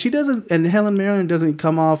 and she doesn't. And Helen Mirren doesn't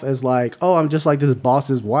come off as like, oh, I'm just like this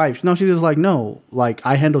boss's wife. No, she's just like, no, like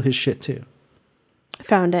I handle his shit too.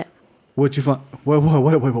 Found it. What you find? What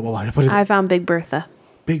is I found Big Bertha.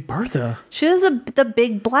 Big Bertha. She was the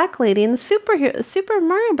big black lady in the Super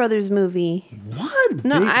Mario Brothers movie. What?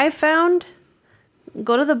 No, I found.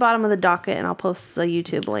 Go to the bottom of the docket and I'll post the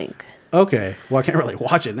YouTube link. Okay. Well, I can't really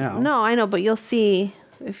watch it now. No, I know, but you'll see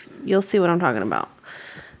what I'm talking about.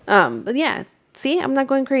 But yeah, see, I'm not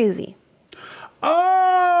going crazy.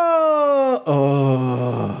 Oh.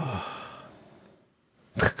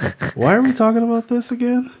 Why are we talking about this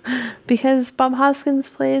again? Because Bob Hoskins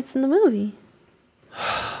plays in the movie.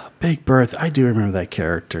 Big Bertha. I do remember that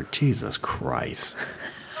character. Jesus Christ.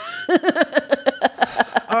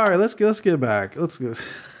 All right, let's get back. Let's go.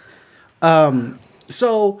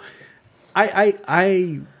 So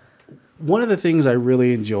I one of the things I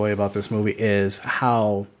really enjoy about this movie is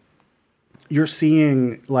how you're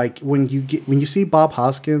seeing, like, when you see Bob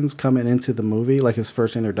Hoskins coming into the movie, like his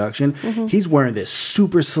first introduction, he's wearing this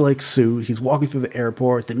super slick suit. He's walking through the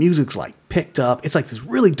airport. The music's like picked up. It's like this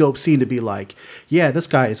really dope scene to be like, yeah, this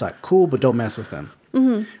guy is like cool, but don't mess with him.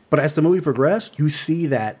 But as the movie progressed, you see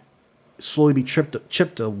that slowly be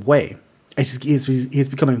chipped away. He's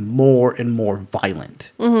becoming more and more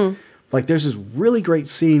violent. Like there's this really great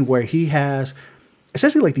scene where he has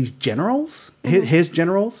essentially like these generals, his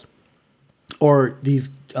generals, or these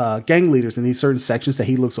gang leaders in these certain sections that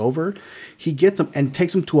he looks over. He gets them and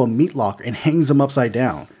takes them to a meat locker and hangs them upside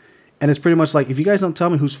down. And it's pretty much like, if you guys don't tell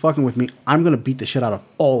me who's fucking with me, I'm going to beat the shit out of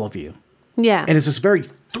all of you. Yeah. And it's this very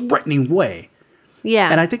threatening way.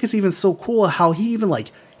 Yeah. And I think it's even so cool how he even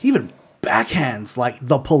backhands like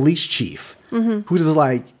the police chief, who's just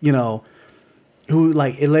like, who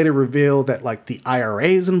like it later revealed that like the IRA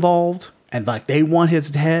is involved and like they want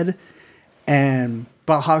his head. And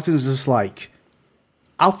Bob Hoskins is just like,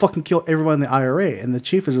 I'll fucking kill everyone in the IRA. And the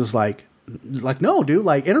chief is just like, no, dude,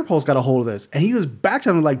 like Interpol's got a hold of this. And he just backs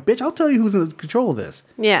him like, bitch, I'll tell you who's in control of this.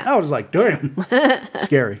 Yeah. I was like, damn.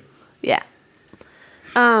 Scary. Yeah.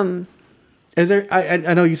 Is there,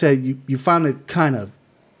 I know you said you found it kind of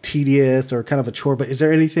tedious or kind of a chore, but is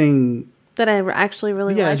there anything that I actually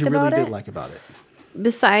really liked about it? did like about it?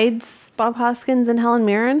 Besides Bob Hoskins and Helen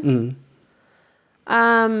Mirren?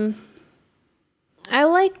 I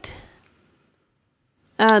liked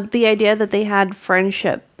the idea that they had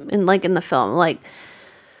friendship in the film. Like,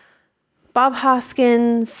 Bob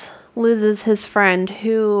Hoskins loses his friend,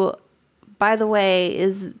 who, by the way,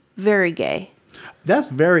 is very gay. That's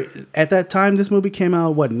very... At that time, this movie came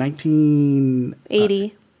out,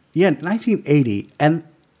 1980? 1980. And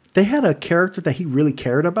they had a character that he really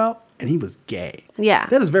cared about, and he was gay. Yeah.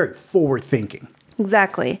 That is very forward-thinking.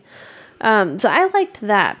 Exactly. So I liked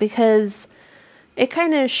that because it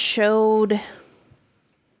kind of showed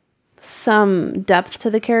some depth to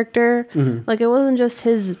the character. Like, it wasn't just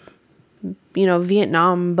his,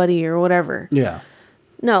 Vietnam buddy or whatever. Yeah.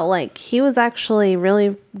 No, like, he was actually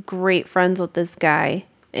really great friends with this guy.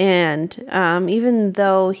 And even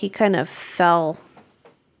though he kind of fell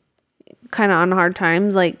kind of on hard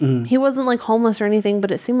times, like, he wasn't, like, homeless or anything,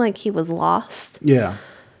 but it seemed like he was lost. Yeah.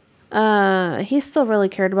 He still really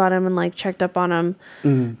cared about him and, like, checked up on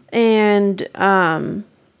him. And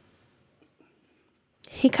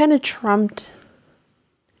he kind of trumped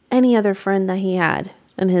any other friend that he had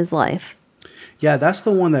in his life. Yeah, that's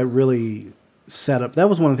the one that really set up. That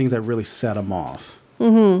was one of the things that really set him off.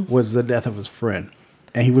 Mm-hmm. Was the death of his friend,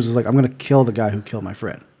 and he was just like, "I'm going to kill the guy who killed my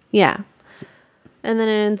friend." Yeah. And then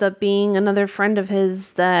it ends up being another friend of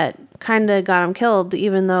his that kind of got him killed,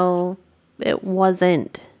 even though it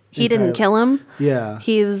wasn't. He didn't kill him. Yeah.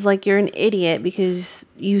 He was like, "You're an idiot because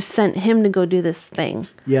you sent him to go do this thing."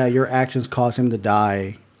 Yeah, your actions caused him to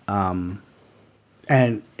die, and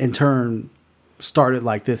in turn started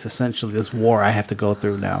like this, essentially this war I have to go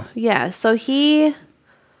through now. Yeah, so he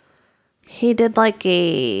did like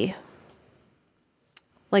a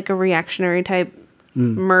reactionary type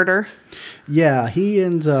murder. Yeah, he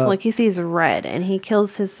ends up Like he sees red and he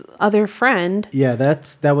kills his other friend. Yeah,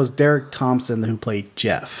 that was Derek Thompson who played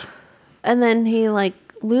Jeff. And then he like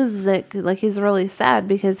loses it, like he's really sad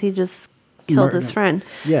because he just killed his friend.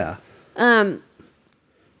 Yeah.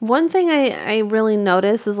 One thing I really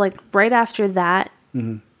noticed is like right after that,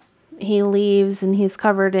 he leaves and he's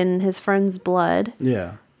covered in his friend's blood.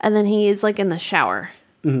 Yeah. And then he's like in the shower.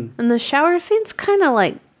 And the shower scene's kind of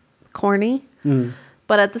like corny.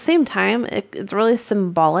 But at the same time, it's really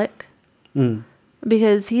symbolic.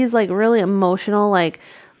 Because he's like really emotional. Like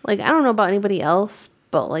I don't know about anybody else,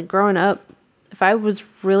 but like growing up, if I was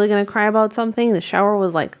really going to cry about something, the shower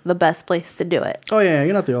was like the best place to do it. Oh yeah,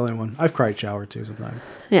 you're not the only one. I've cried shower too sometimes.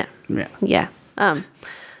 Yeah. Yeah. Yeah.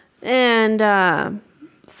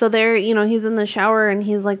 So there, he's in the shower and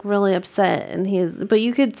he's like really upset but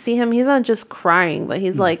you could see him, he's not just crying, but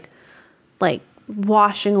he's like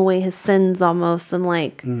washing away his sins almost and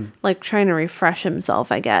like trying to refresh himself,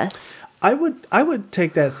 I guess. I would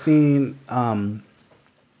take that scene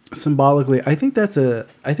symbolically. I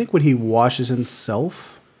think when he washes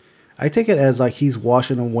himself, I take it as like he's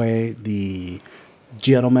washing away the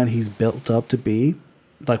gentleman he's built up to be,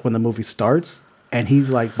 like when the movie starts, and he's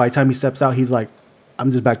like, by the time he steps out, he's like,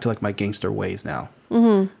 I'm just back to like my gangster ways now.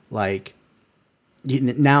 Like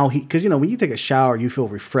now because when you take a shower, you feel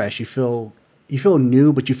refreshed, you feel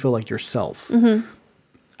new, but you feel like yourself.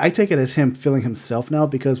 I take it as him feeling himself now,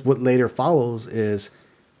 because what later follows is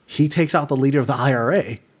he takes out the leader of the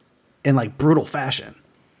IRA in like brutal fashion.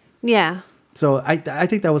 Yeah. So I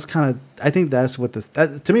think that was I think that's what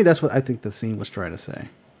to me, that's what I think the scene was trying to say.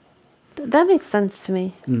 That makes sense to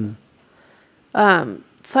me.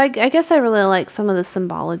 So I guess I really like some of the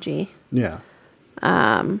symbology. Yeah.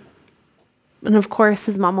 And of course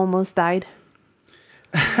his mom almost died.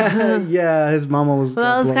 Yeah, his mama was.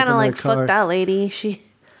 Well, I was kind of like, fuck that lady.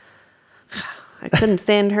 I couldn't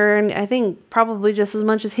stand her, and I think probably just as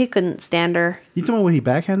much as he couldn't stand her. You talking about when he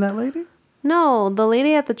backhanded that lady? No, the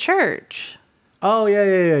lady at the church. Oh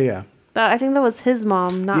yeah. I think that was his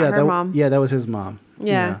mom, not her mom. Yeah, that was his mom.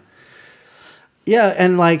 Yeah. Yeah,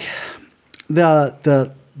 and like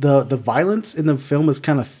the violence in the film is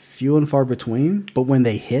kind of few and far between, but when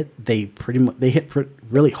they hit, they hit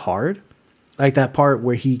really hard. Like that part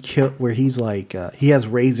where he's like he has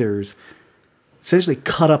razors, essentially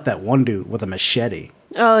cut up that one dude with a machete.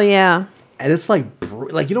 Oh yeah, and it's like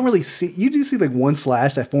you don't really see. You do see like one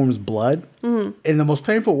slash that forms blood in the most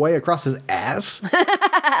painful way across his ass. And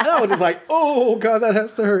I was just like, oh god, that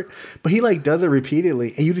has to hurt. But he like does it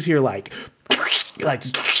repeatedly, and you just hear like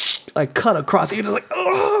cut across. And you're just like,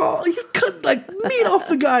 oh, he's cut like meat off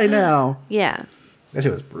the guy now. Yeah, that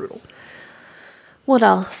shit was brutal. What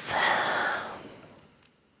else?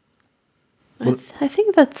 I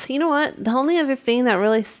think that's, you know what? The only other thing that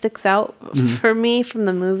really sticks out for me from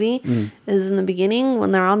the movie is in the beginning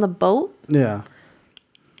when they're on the boat. Yeah.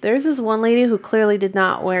 There's this one lady who clearly did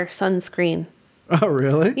not wear sunscreen. Oh,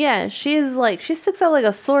 really? Yeah. She sticks out like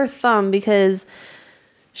a sore thumb because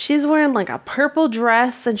she's wearing like a purple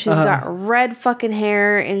dress and she's got red fucking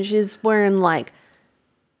hair and she's wearing like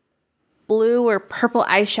blue or purple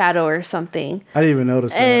eyeshadow or something. I didn't even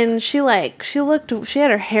notice that. And she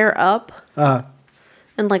had her hair up.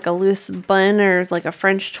 And like a loose bun or like a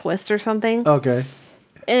French twist or something. Okay.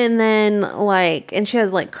 And then and she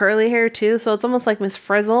has like curly hair too, so it's almost like Miss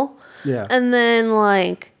Frizzle. Yeah. And then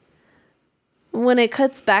like when it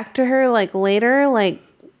cuts back to her like later, like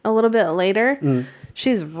a little bit later,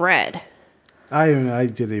 she's red. I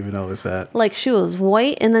didn't even notice that. Like she was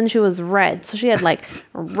white and then she was red. So she had like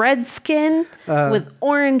red skin with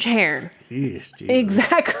orange hair. Jeez.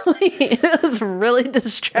 Exactly. It was really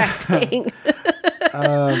distracting.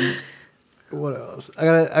 What else?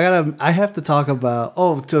 I have to talk about.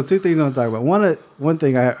 So two things I want to talk about. One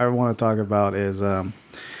thing I want to talk about is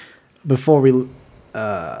before we.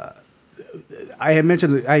 I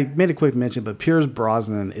made a quick mention, but Pierce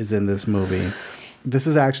Brosnan is in this movie. This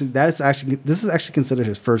is actually considered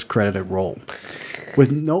his first credited role.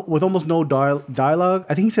 with almost no dialogue.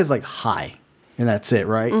 I think he says like hi, and that's it,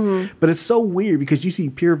 right? Mm-hmm. But it's so weird because you see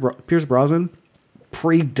Pierce Brosnan,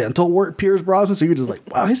 pre-dental work Pierce Brosnan, so you're just like,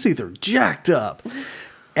 wow, his teeth are jacked up.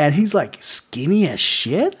 And he's like skinny as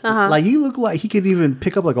shit. Uh-huh. Like he looked like he could even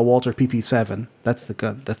pick up like a Walter PP7. That's the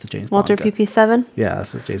gun. That's the James Walter Bond gun. PP7 Yeah,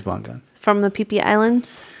 that's the James Bond gun. from the PP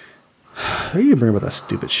Islands. Who are you bring about that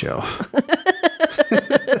stupid show?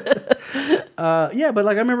 Yeah, but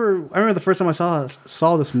like I remember the first time I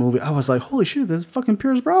saw this movie, I was like, holy shit, this is fucking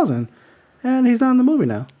Pierce Brosnan, and he's not in the movie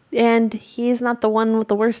now. And he's not the one with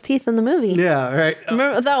the worst teeth in the movie. Yeah, right.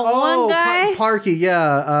 Remember that one guy? Parky,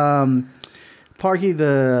 yeah. Parky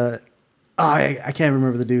I can't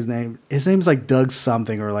remember the dude's name. His name's like Doug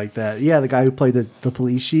something or like that. Yeah, the guy who played the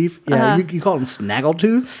police chief. Yeah, you call him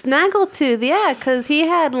Snaggletooth? Snaggletooth, yeah, because he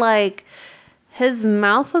had like, his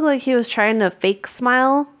mouth looked like he was trying to fake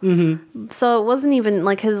smile. Mm-hmm. So it wasn't even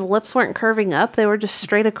like his lips weren't curving up, they were just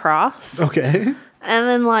straight across. Okay. And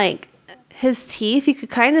then like his teeth, you could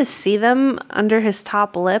kind of see them under his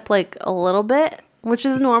top lip like a little bit, which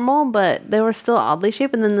is normal, but they were still oddly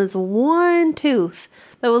shaped. And then there's one tooth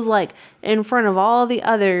that was like in front of all the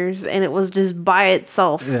others, and it was just by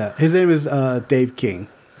itself. Yeah, his name is Dave King.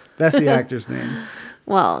 That's the actor's name.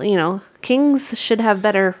 Well, you know, kings should have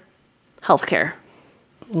better health care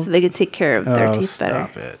so they could take care of their teeth better.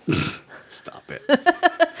 Stop it. Stop it.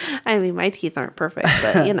 I mean, my teeth aren't perfect,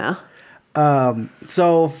 but you know.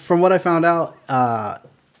 So from what I found out,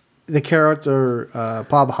 the character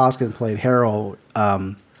Bob Hoskins played Harold.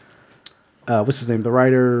 What's his name? The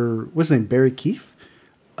writer, what's his name? Barry Keefe.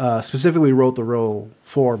 Specifically wrote the role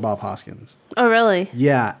for Bob Hoskins. Oh, really?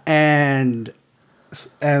 Yeah, and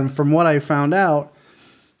from what I found out,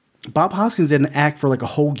 Bob Hoskins didn't act for like a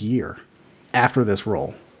whole year after this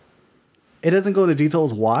role. It doesn't go into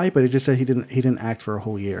details why, but it just said he didn't act for a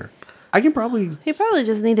whole year. He probably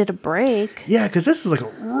just needed a break. Yeah, because this is like a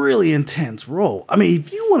really intense role. I mean,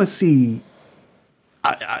 if you want to see,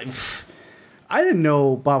 I didn't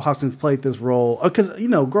know Bob Hoskins played this role because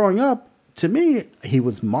growing up, to me, he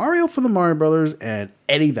was Mario from the Mario Brothers and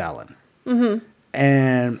Eddie Valen. Mm-hmm.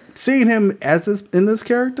 And seeing him as this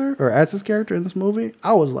character in this movie,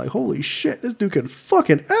 I was like, holy shit, this dude can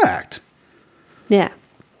fucking act. Yeah.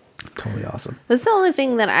 Totally awesome. That's the only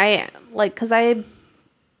thing that I like, because I've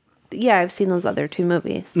seen those other two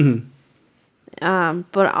movies. Mm-hmm.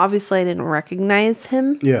 But obviously I didn't recognize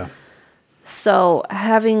him. Yeah. So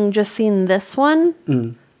having just seen this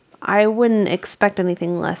one, I wouldn't expect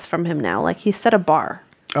anything less from him now. Like, he set a bar.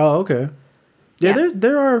 Oh, okay. Yeah.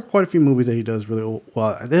 There are quite a few movies that he does really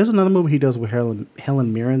well. There's another movie he does with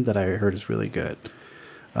Helen Mirren that I heard is really good.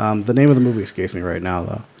 The name of the movie escapes me right now,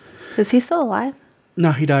 though. Is he still alive?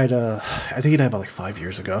 No, he died. I think he died about like 5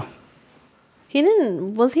 years ago. He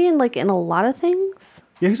didn't. Was he in a lot of things?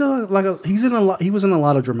 Yeah, he was in a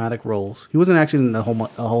lot of dramatic roles. He wasn't actually in a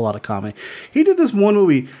whole lot of comedy. He did this one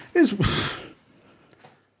movie.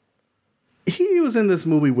 He was in this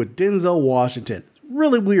movie with Denzel Washington.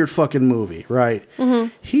 Really weird fucking movie, right? Mm-hmm.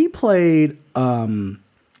 He played.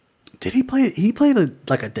 He played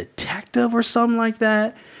a detective or something like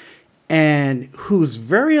that, and who's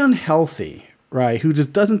very unhealthy, right? Who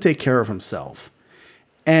just doesn't take care of himself.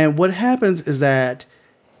 And what happens is that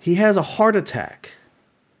he has a heart attack,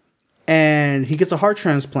 and he gets a heart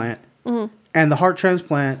transplant, mm-hmm. and the heart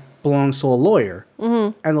transplant belongs to a lawyer,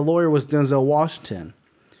 mm-hmm. and the lawyer was Denzel Washington.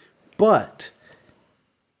 But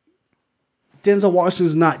Denzel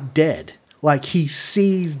Washington's not dead. Like, he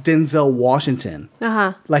sees Denzel Washington,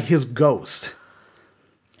 like his ghost.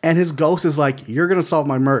 And his ghost is like, you're going to solve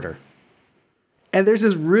my murder. And there's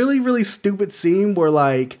this really, really stupid scene where,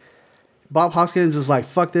 like, Bob Hoskins is like,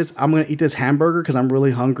 fuck this, I'm going to eat this hamburger because I'm really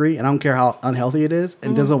hungry and I don't care how unhealthy it is.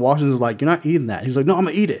 And Denzel Washington is like, you're not eating that. He's like, no, I'm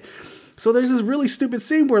going to eat it. So there's this really stupid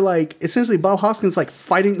scene where, like, essentially Bob Hoskins like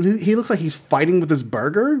fighting. He looks like he's fighting with his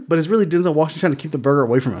burger, but it's really Denzel Washington trying to keep the burger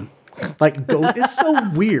away from him. Like, it's so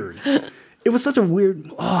weird. It was such a weird.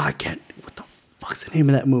 Oh, I can't. What the fuck's the name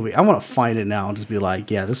of that movie? I want to find it now and just be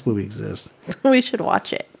like, yeah, this movie exists. We should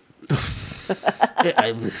watch it.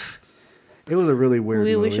 It was a really weird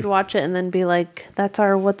movie. We should watch it and then be like, that's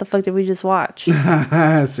our what the fuck did we just watch?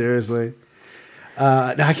 Seriously.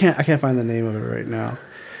 No, I can't find the name of it right now.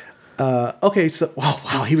 Okay, so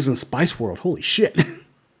wow, he was in Spice World. Holy shit.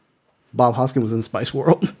 Bob Hoskins was in Spice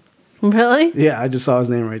World. Really? Yeah, I just saw his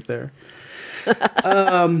name right there.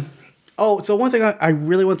 So one thing I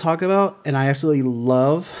really want to talk about, and I absolutely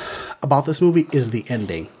love about this movie, is the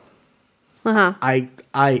ending. I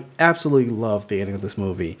absolutely love the ending of this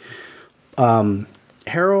movie.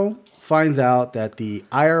 Harold finds out that the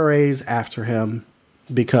IRA's after him,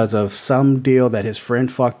 because of some deal that his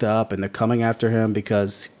friend fucked up, and they're coming after him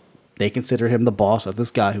because they consider him the boss of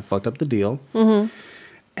this guy who fucked up the deal. Mm-hmm.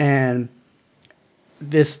 And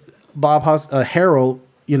this Harold,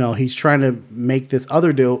 he's trying to make this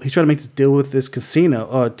other deal. He's trying to make this deal with this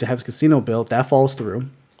casino, to have his casino built. That falls through.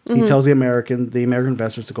 Mm-hmm. He tells the American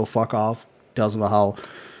investors to go fuck off. Tells them about how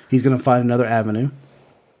he's going to find another avenue.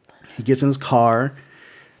 He gets in his car,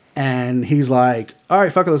 and he's like, all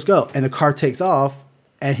right, fuck it, let's go. And the car takes off,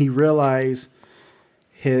 and he realizes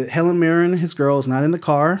Helen Mirren, his girl, is not in the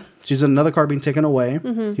car. She's in another car being taken away.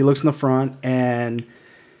 Mm-hmm. He looks in the front, and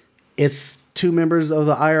it's two members of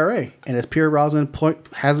the IRA. And it's Pierce Brosnan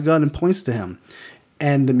has a gun and points to him.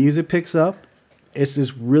 And the music picks up. It's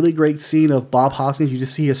this really great scene of Bob Hoskins. You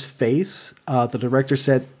just see his face. The director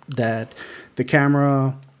said that the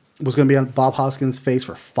camera was going to be on Bob Hoskins' face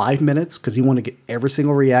for 5 minutes because he wanted to get every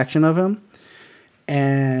single reaction of him.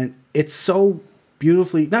 And it's so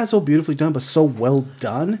beautifully, not so beautifully done, but so well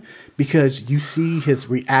done because you see his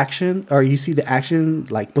reaction, or you see the action,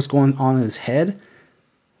 like what's going on in his head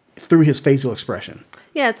through his facial expression.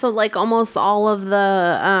 Yeah, it's like almost all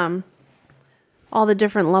the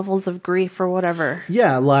different levels of grief or whatever.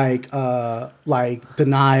 Yeah, like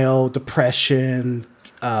denial, depression,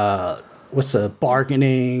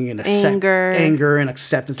 bargaining and anger and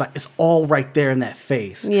acceptance. Like it's all right there in that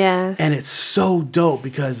face. Yeah, and it's so dope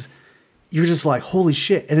because you're just like, holy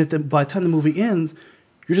shit! And by the time the movie ends,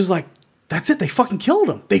 you're just like, that's it. They fucking killed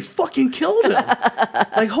him. They fucking killed him.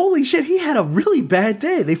 Like holy shit, he had a really bad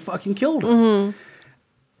day. They fucking killed him. Mm-hmm.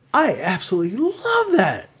 I absolutely love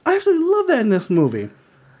that. I absolutely love that in this movie.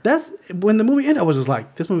 That's when the movie ended. I was just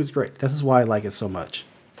like, this movie's great. This is why I like it so much.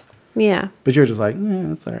 Yeah, but you're just like,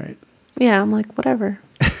 that's all right. Yeah, I'm like, whatever.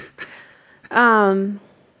 I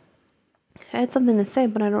had something to say,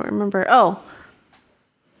 but I don't remember. Oh.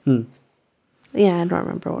 Yeah, I don't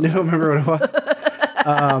remember what it was. You don't remember what it was?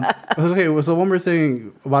 Okay, so one more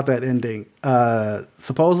thing about that ending.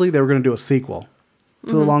 Supposedly they were going to do a sequel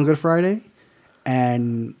to The Long Good Friday,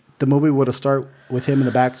 and the movie would have started with him in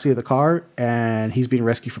the backseat of the car, and he's being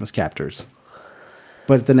rescued from his captors.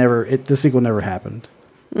 But the sequel never happened.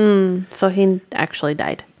 So he actually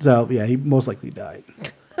died. So, yeah, he most likely died.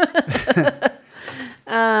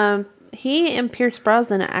 He and Pierce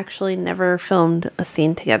Brosnan actually never filmed a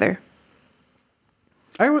scene together.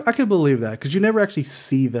 I could believe that because you never actually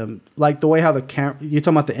see them. Like the way how the camera... You're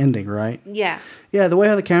talking about the ending, right? Yeah. Yeah, the way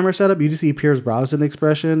how the camera's set up, you just see Pierce Brosnan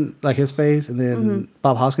expression, like his face, and then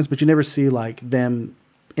Bob Hoskins, but you never see like them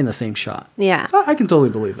in the same shot. Yeah. I can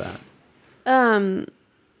totally believe that.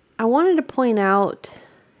 I wanted to point out,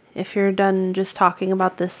 if you're done just talking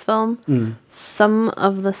about this film, some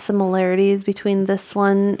of the similarities between this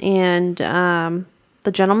one and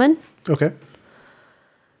The Gentleman. Okay.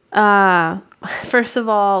 First of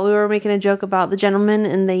all, we were making a joke about The Gentleman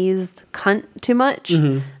and they used cunt too much.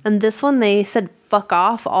 And this one, they said fuck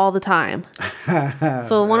off all the time.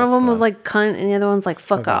 So one of them was like cunt and the other one's like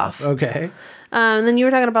fuck off. Okay. And then you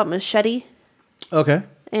were talking about Machete. Okay.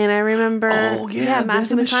 And I remember,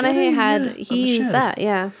 Matthew McConaughey he used that,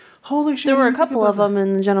 yeah. Holy shit. There were a couple of them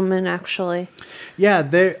in The Gentleman, actually. Yeah,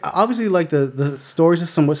 they obviously like the stories are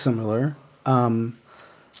somewhat similar. In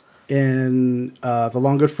The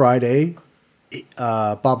Long Good Friday,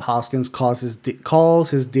 Bob Hoskins calls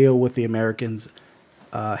his deal with the Americans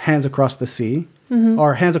hands across the sea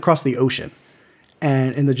or hands across the ocean.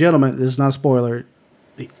 And in The Gentleman, this is not a spoiler,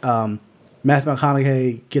 Matthew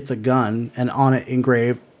McConaughey gets a gun and on it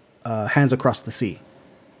engraved hands across the sea.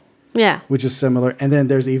 Yeah. Which is similar. And then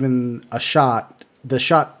there's even a shot, the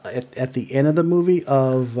shot at the end of the movie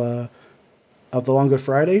of The Long Good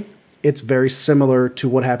Friday. It's very similar to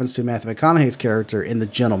what happens to Matthew McConaughey's character in The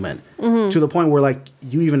Gentleman. To the point where, like,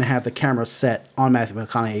 you even have the camera set on Matthew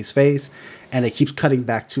McConaughey's face, and it keeps cutting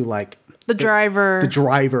back to, like... The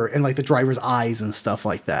driver, and, like, the driver's eyes and stuff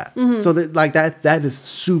like that. So, that is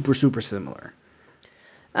super, super similar.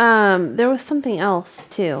 There was something else,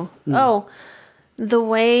 too. Oh, the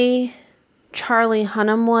way Charlie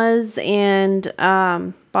Hunnam was and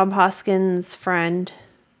Bob Hoskins' friend...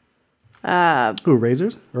 Who,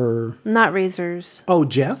 Razors? Or not Razors. Oh,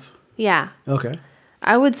 Jeff? Yeah. Okay.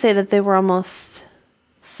 I would say that they were almost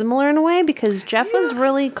similar in a way because Jeff was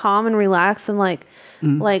really calm and relaxed and like,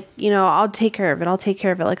 I'll take care of it.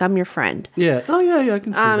 Like, I'm your friend. Yeah. Oh, yeah, I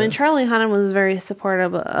can see that. And Charlie Hunnam was very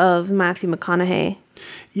supportive of Matthew McConaughey.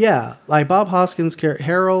 Yeah. Like, Bob Hoskins,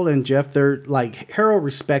 Harold and Jeff, they're, like, Harold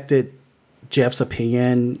respected Jeff's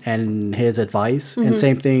opinion and his advice. And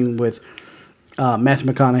same thing with... Matthew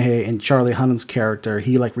McConaughey and Charlie Hunnam's character,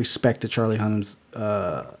 he like respected Charlie Hunnam's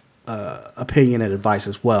opinion and advice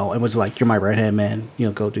as well, and was like, "You're my right hand man.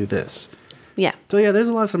 Go do this." Yeah. So yeah, there's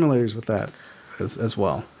a lot of similarities with that as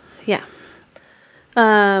well. Yeah.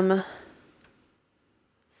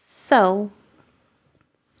 So,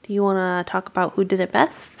 do you want to talk about who did it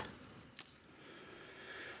best?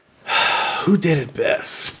 Who did it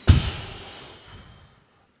best?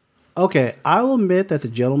 Okay, I'll admit that The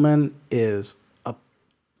Gentleman is a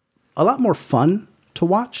lot more fun to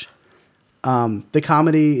watch. The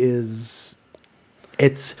comedy is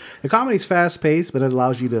fast paced, but it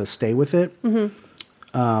allows you to stay with it.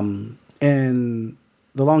 Mm-hmm. And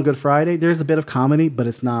The Long Good Friday, there's a bit of comedy, but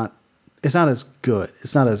it's not as good.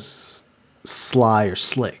 It's not as sly or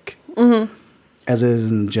slick as it is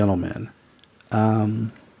in The Gentleman. I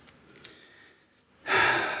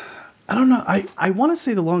don't know. I want to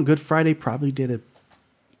say The Long Good Friday probably did it.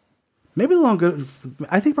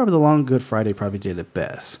 I think probably The Long Good Friday probably did it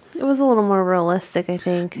best. It was a little more realistic, I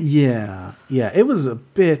think. Yeah. It was a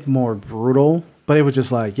bit more brutal, but it was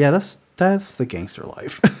just like, yeah, that's the gangster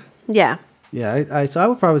life. Yeah. Yeah. So I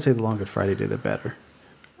would probably say The Long Good Friday did it better.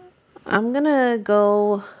 I'm gonna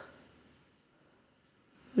go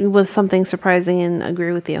with something surprising and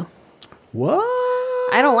agree with you. What?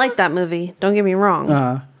 I don't like that movie. Don't get me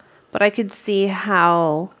wrong. But I could see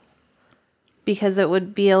how, because it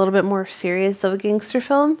would be a little bit more serious of a gangster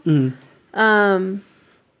film, and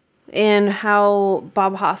how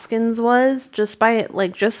Bob Hoskins was just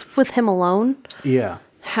with him alone. Yeah.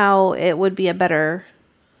 How it would be a better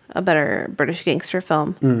British gangster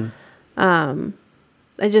film.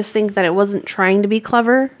 I just think that it wasn't trying to be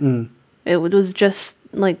clever. It was just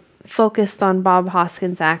like focused on Bob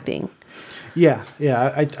Hoskins acting. Yeah.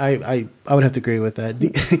 I would have to agree with that.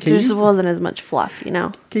 There just wasn't as much fluff,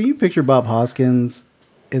 Can you picture Bob Hoskins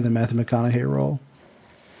in the Matthew McConaughey role?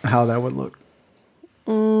 How that would look?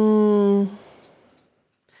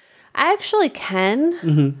 I actually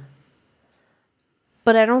can,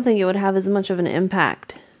 but I don't think it would have as much of an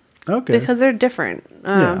impact. Okay. Because they're different.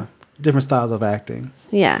 Yeah. Different styles of acting.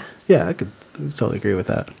 Yeah. Yeah, I could totally agree with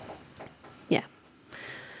that. Yeah.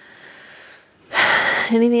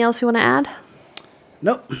 Anything else you want to add?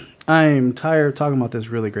 Nope. I'm tired of talking about this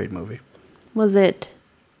really great movie. Was it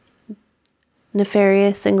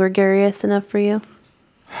nefarious and gregarious enough for you?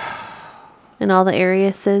 And all the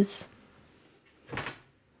Ariuses?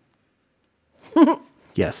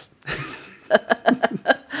 Yes.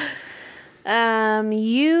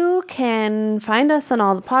 You can find us on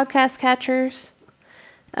all the podcast catchers.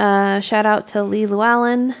 Shout out to Lee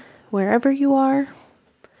Llewellyn, wherever you are.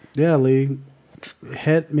 Yeah, Lee.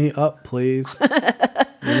 Hit me up, please.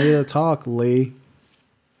 We need to talk, Lee.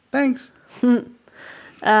 Thanks. He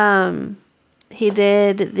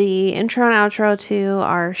did the intro and outro to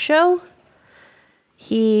our show.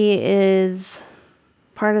 He is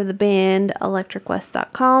part of the band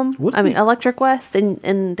electricwest.com. Electric West,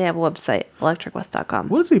 and they have a website, electricwest.com.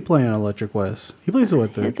 What is he playing on Electric West? He plays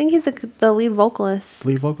with I think he's the lead vocalist.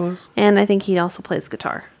 Lead vocalist? And I think he also plays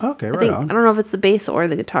guitar. Okay, on. on. I don't know if it's the bass or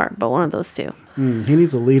the guitar, but one of those two. He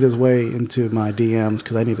needs to lead his way into my DMs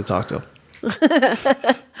because I need to talk to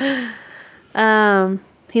him.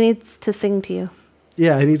 He needs to sing to you.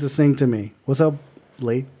 Yeah, he needs to sing to me. What's up,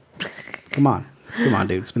 Lee? Come on,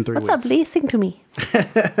 dude. It's been 3 weeks. What's up, Lee? Sing to me.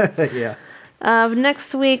 Yeah.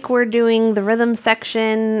 Next week, we're doing the rhythm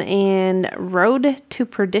section and Road to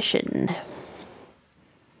Perdition.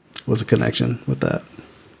 What's the connection with that?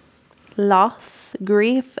 Loss,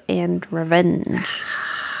 grief, and revenge.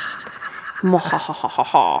 That's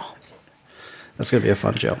going to be a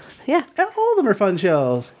fun show. Yeah. And all of them are fun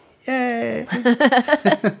shows. Yay.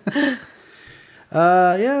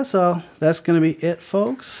 Yeah, so that's going to be it,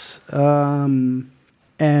 folks. And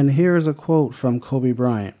here's a quote from Kobe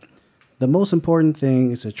Bryant. The most important thing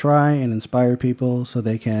is to try and inspire people so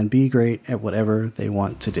they can be great at whatever they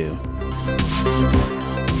want to do.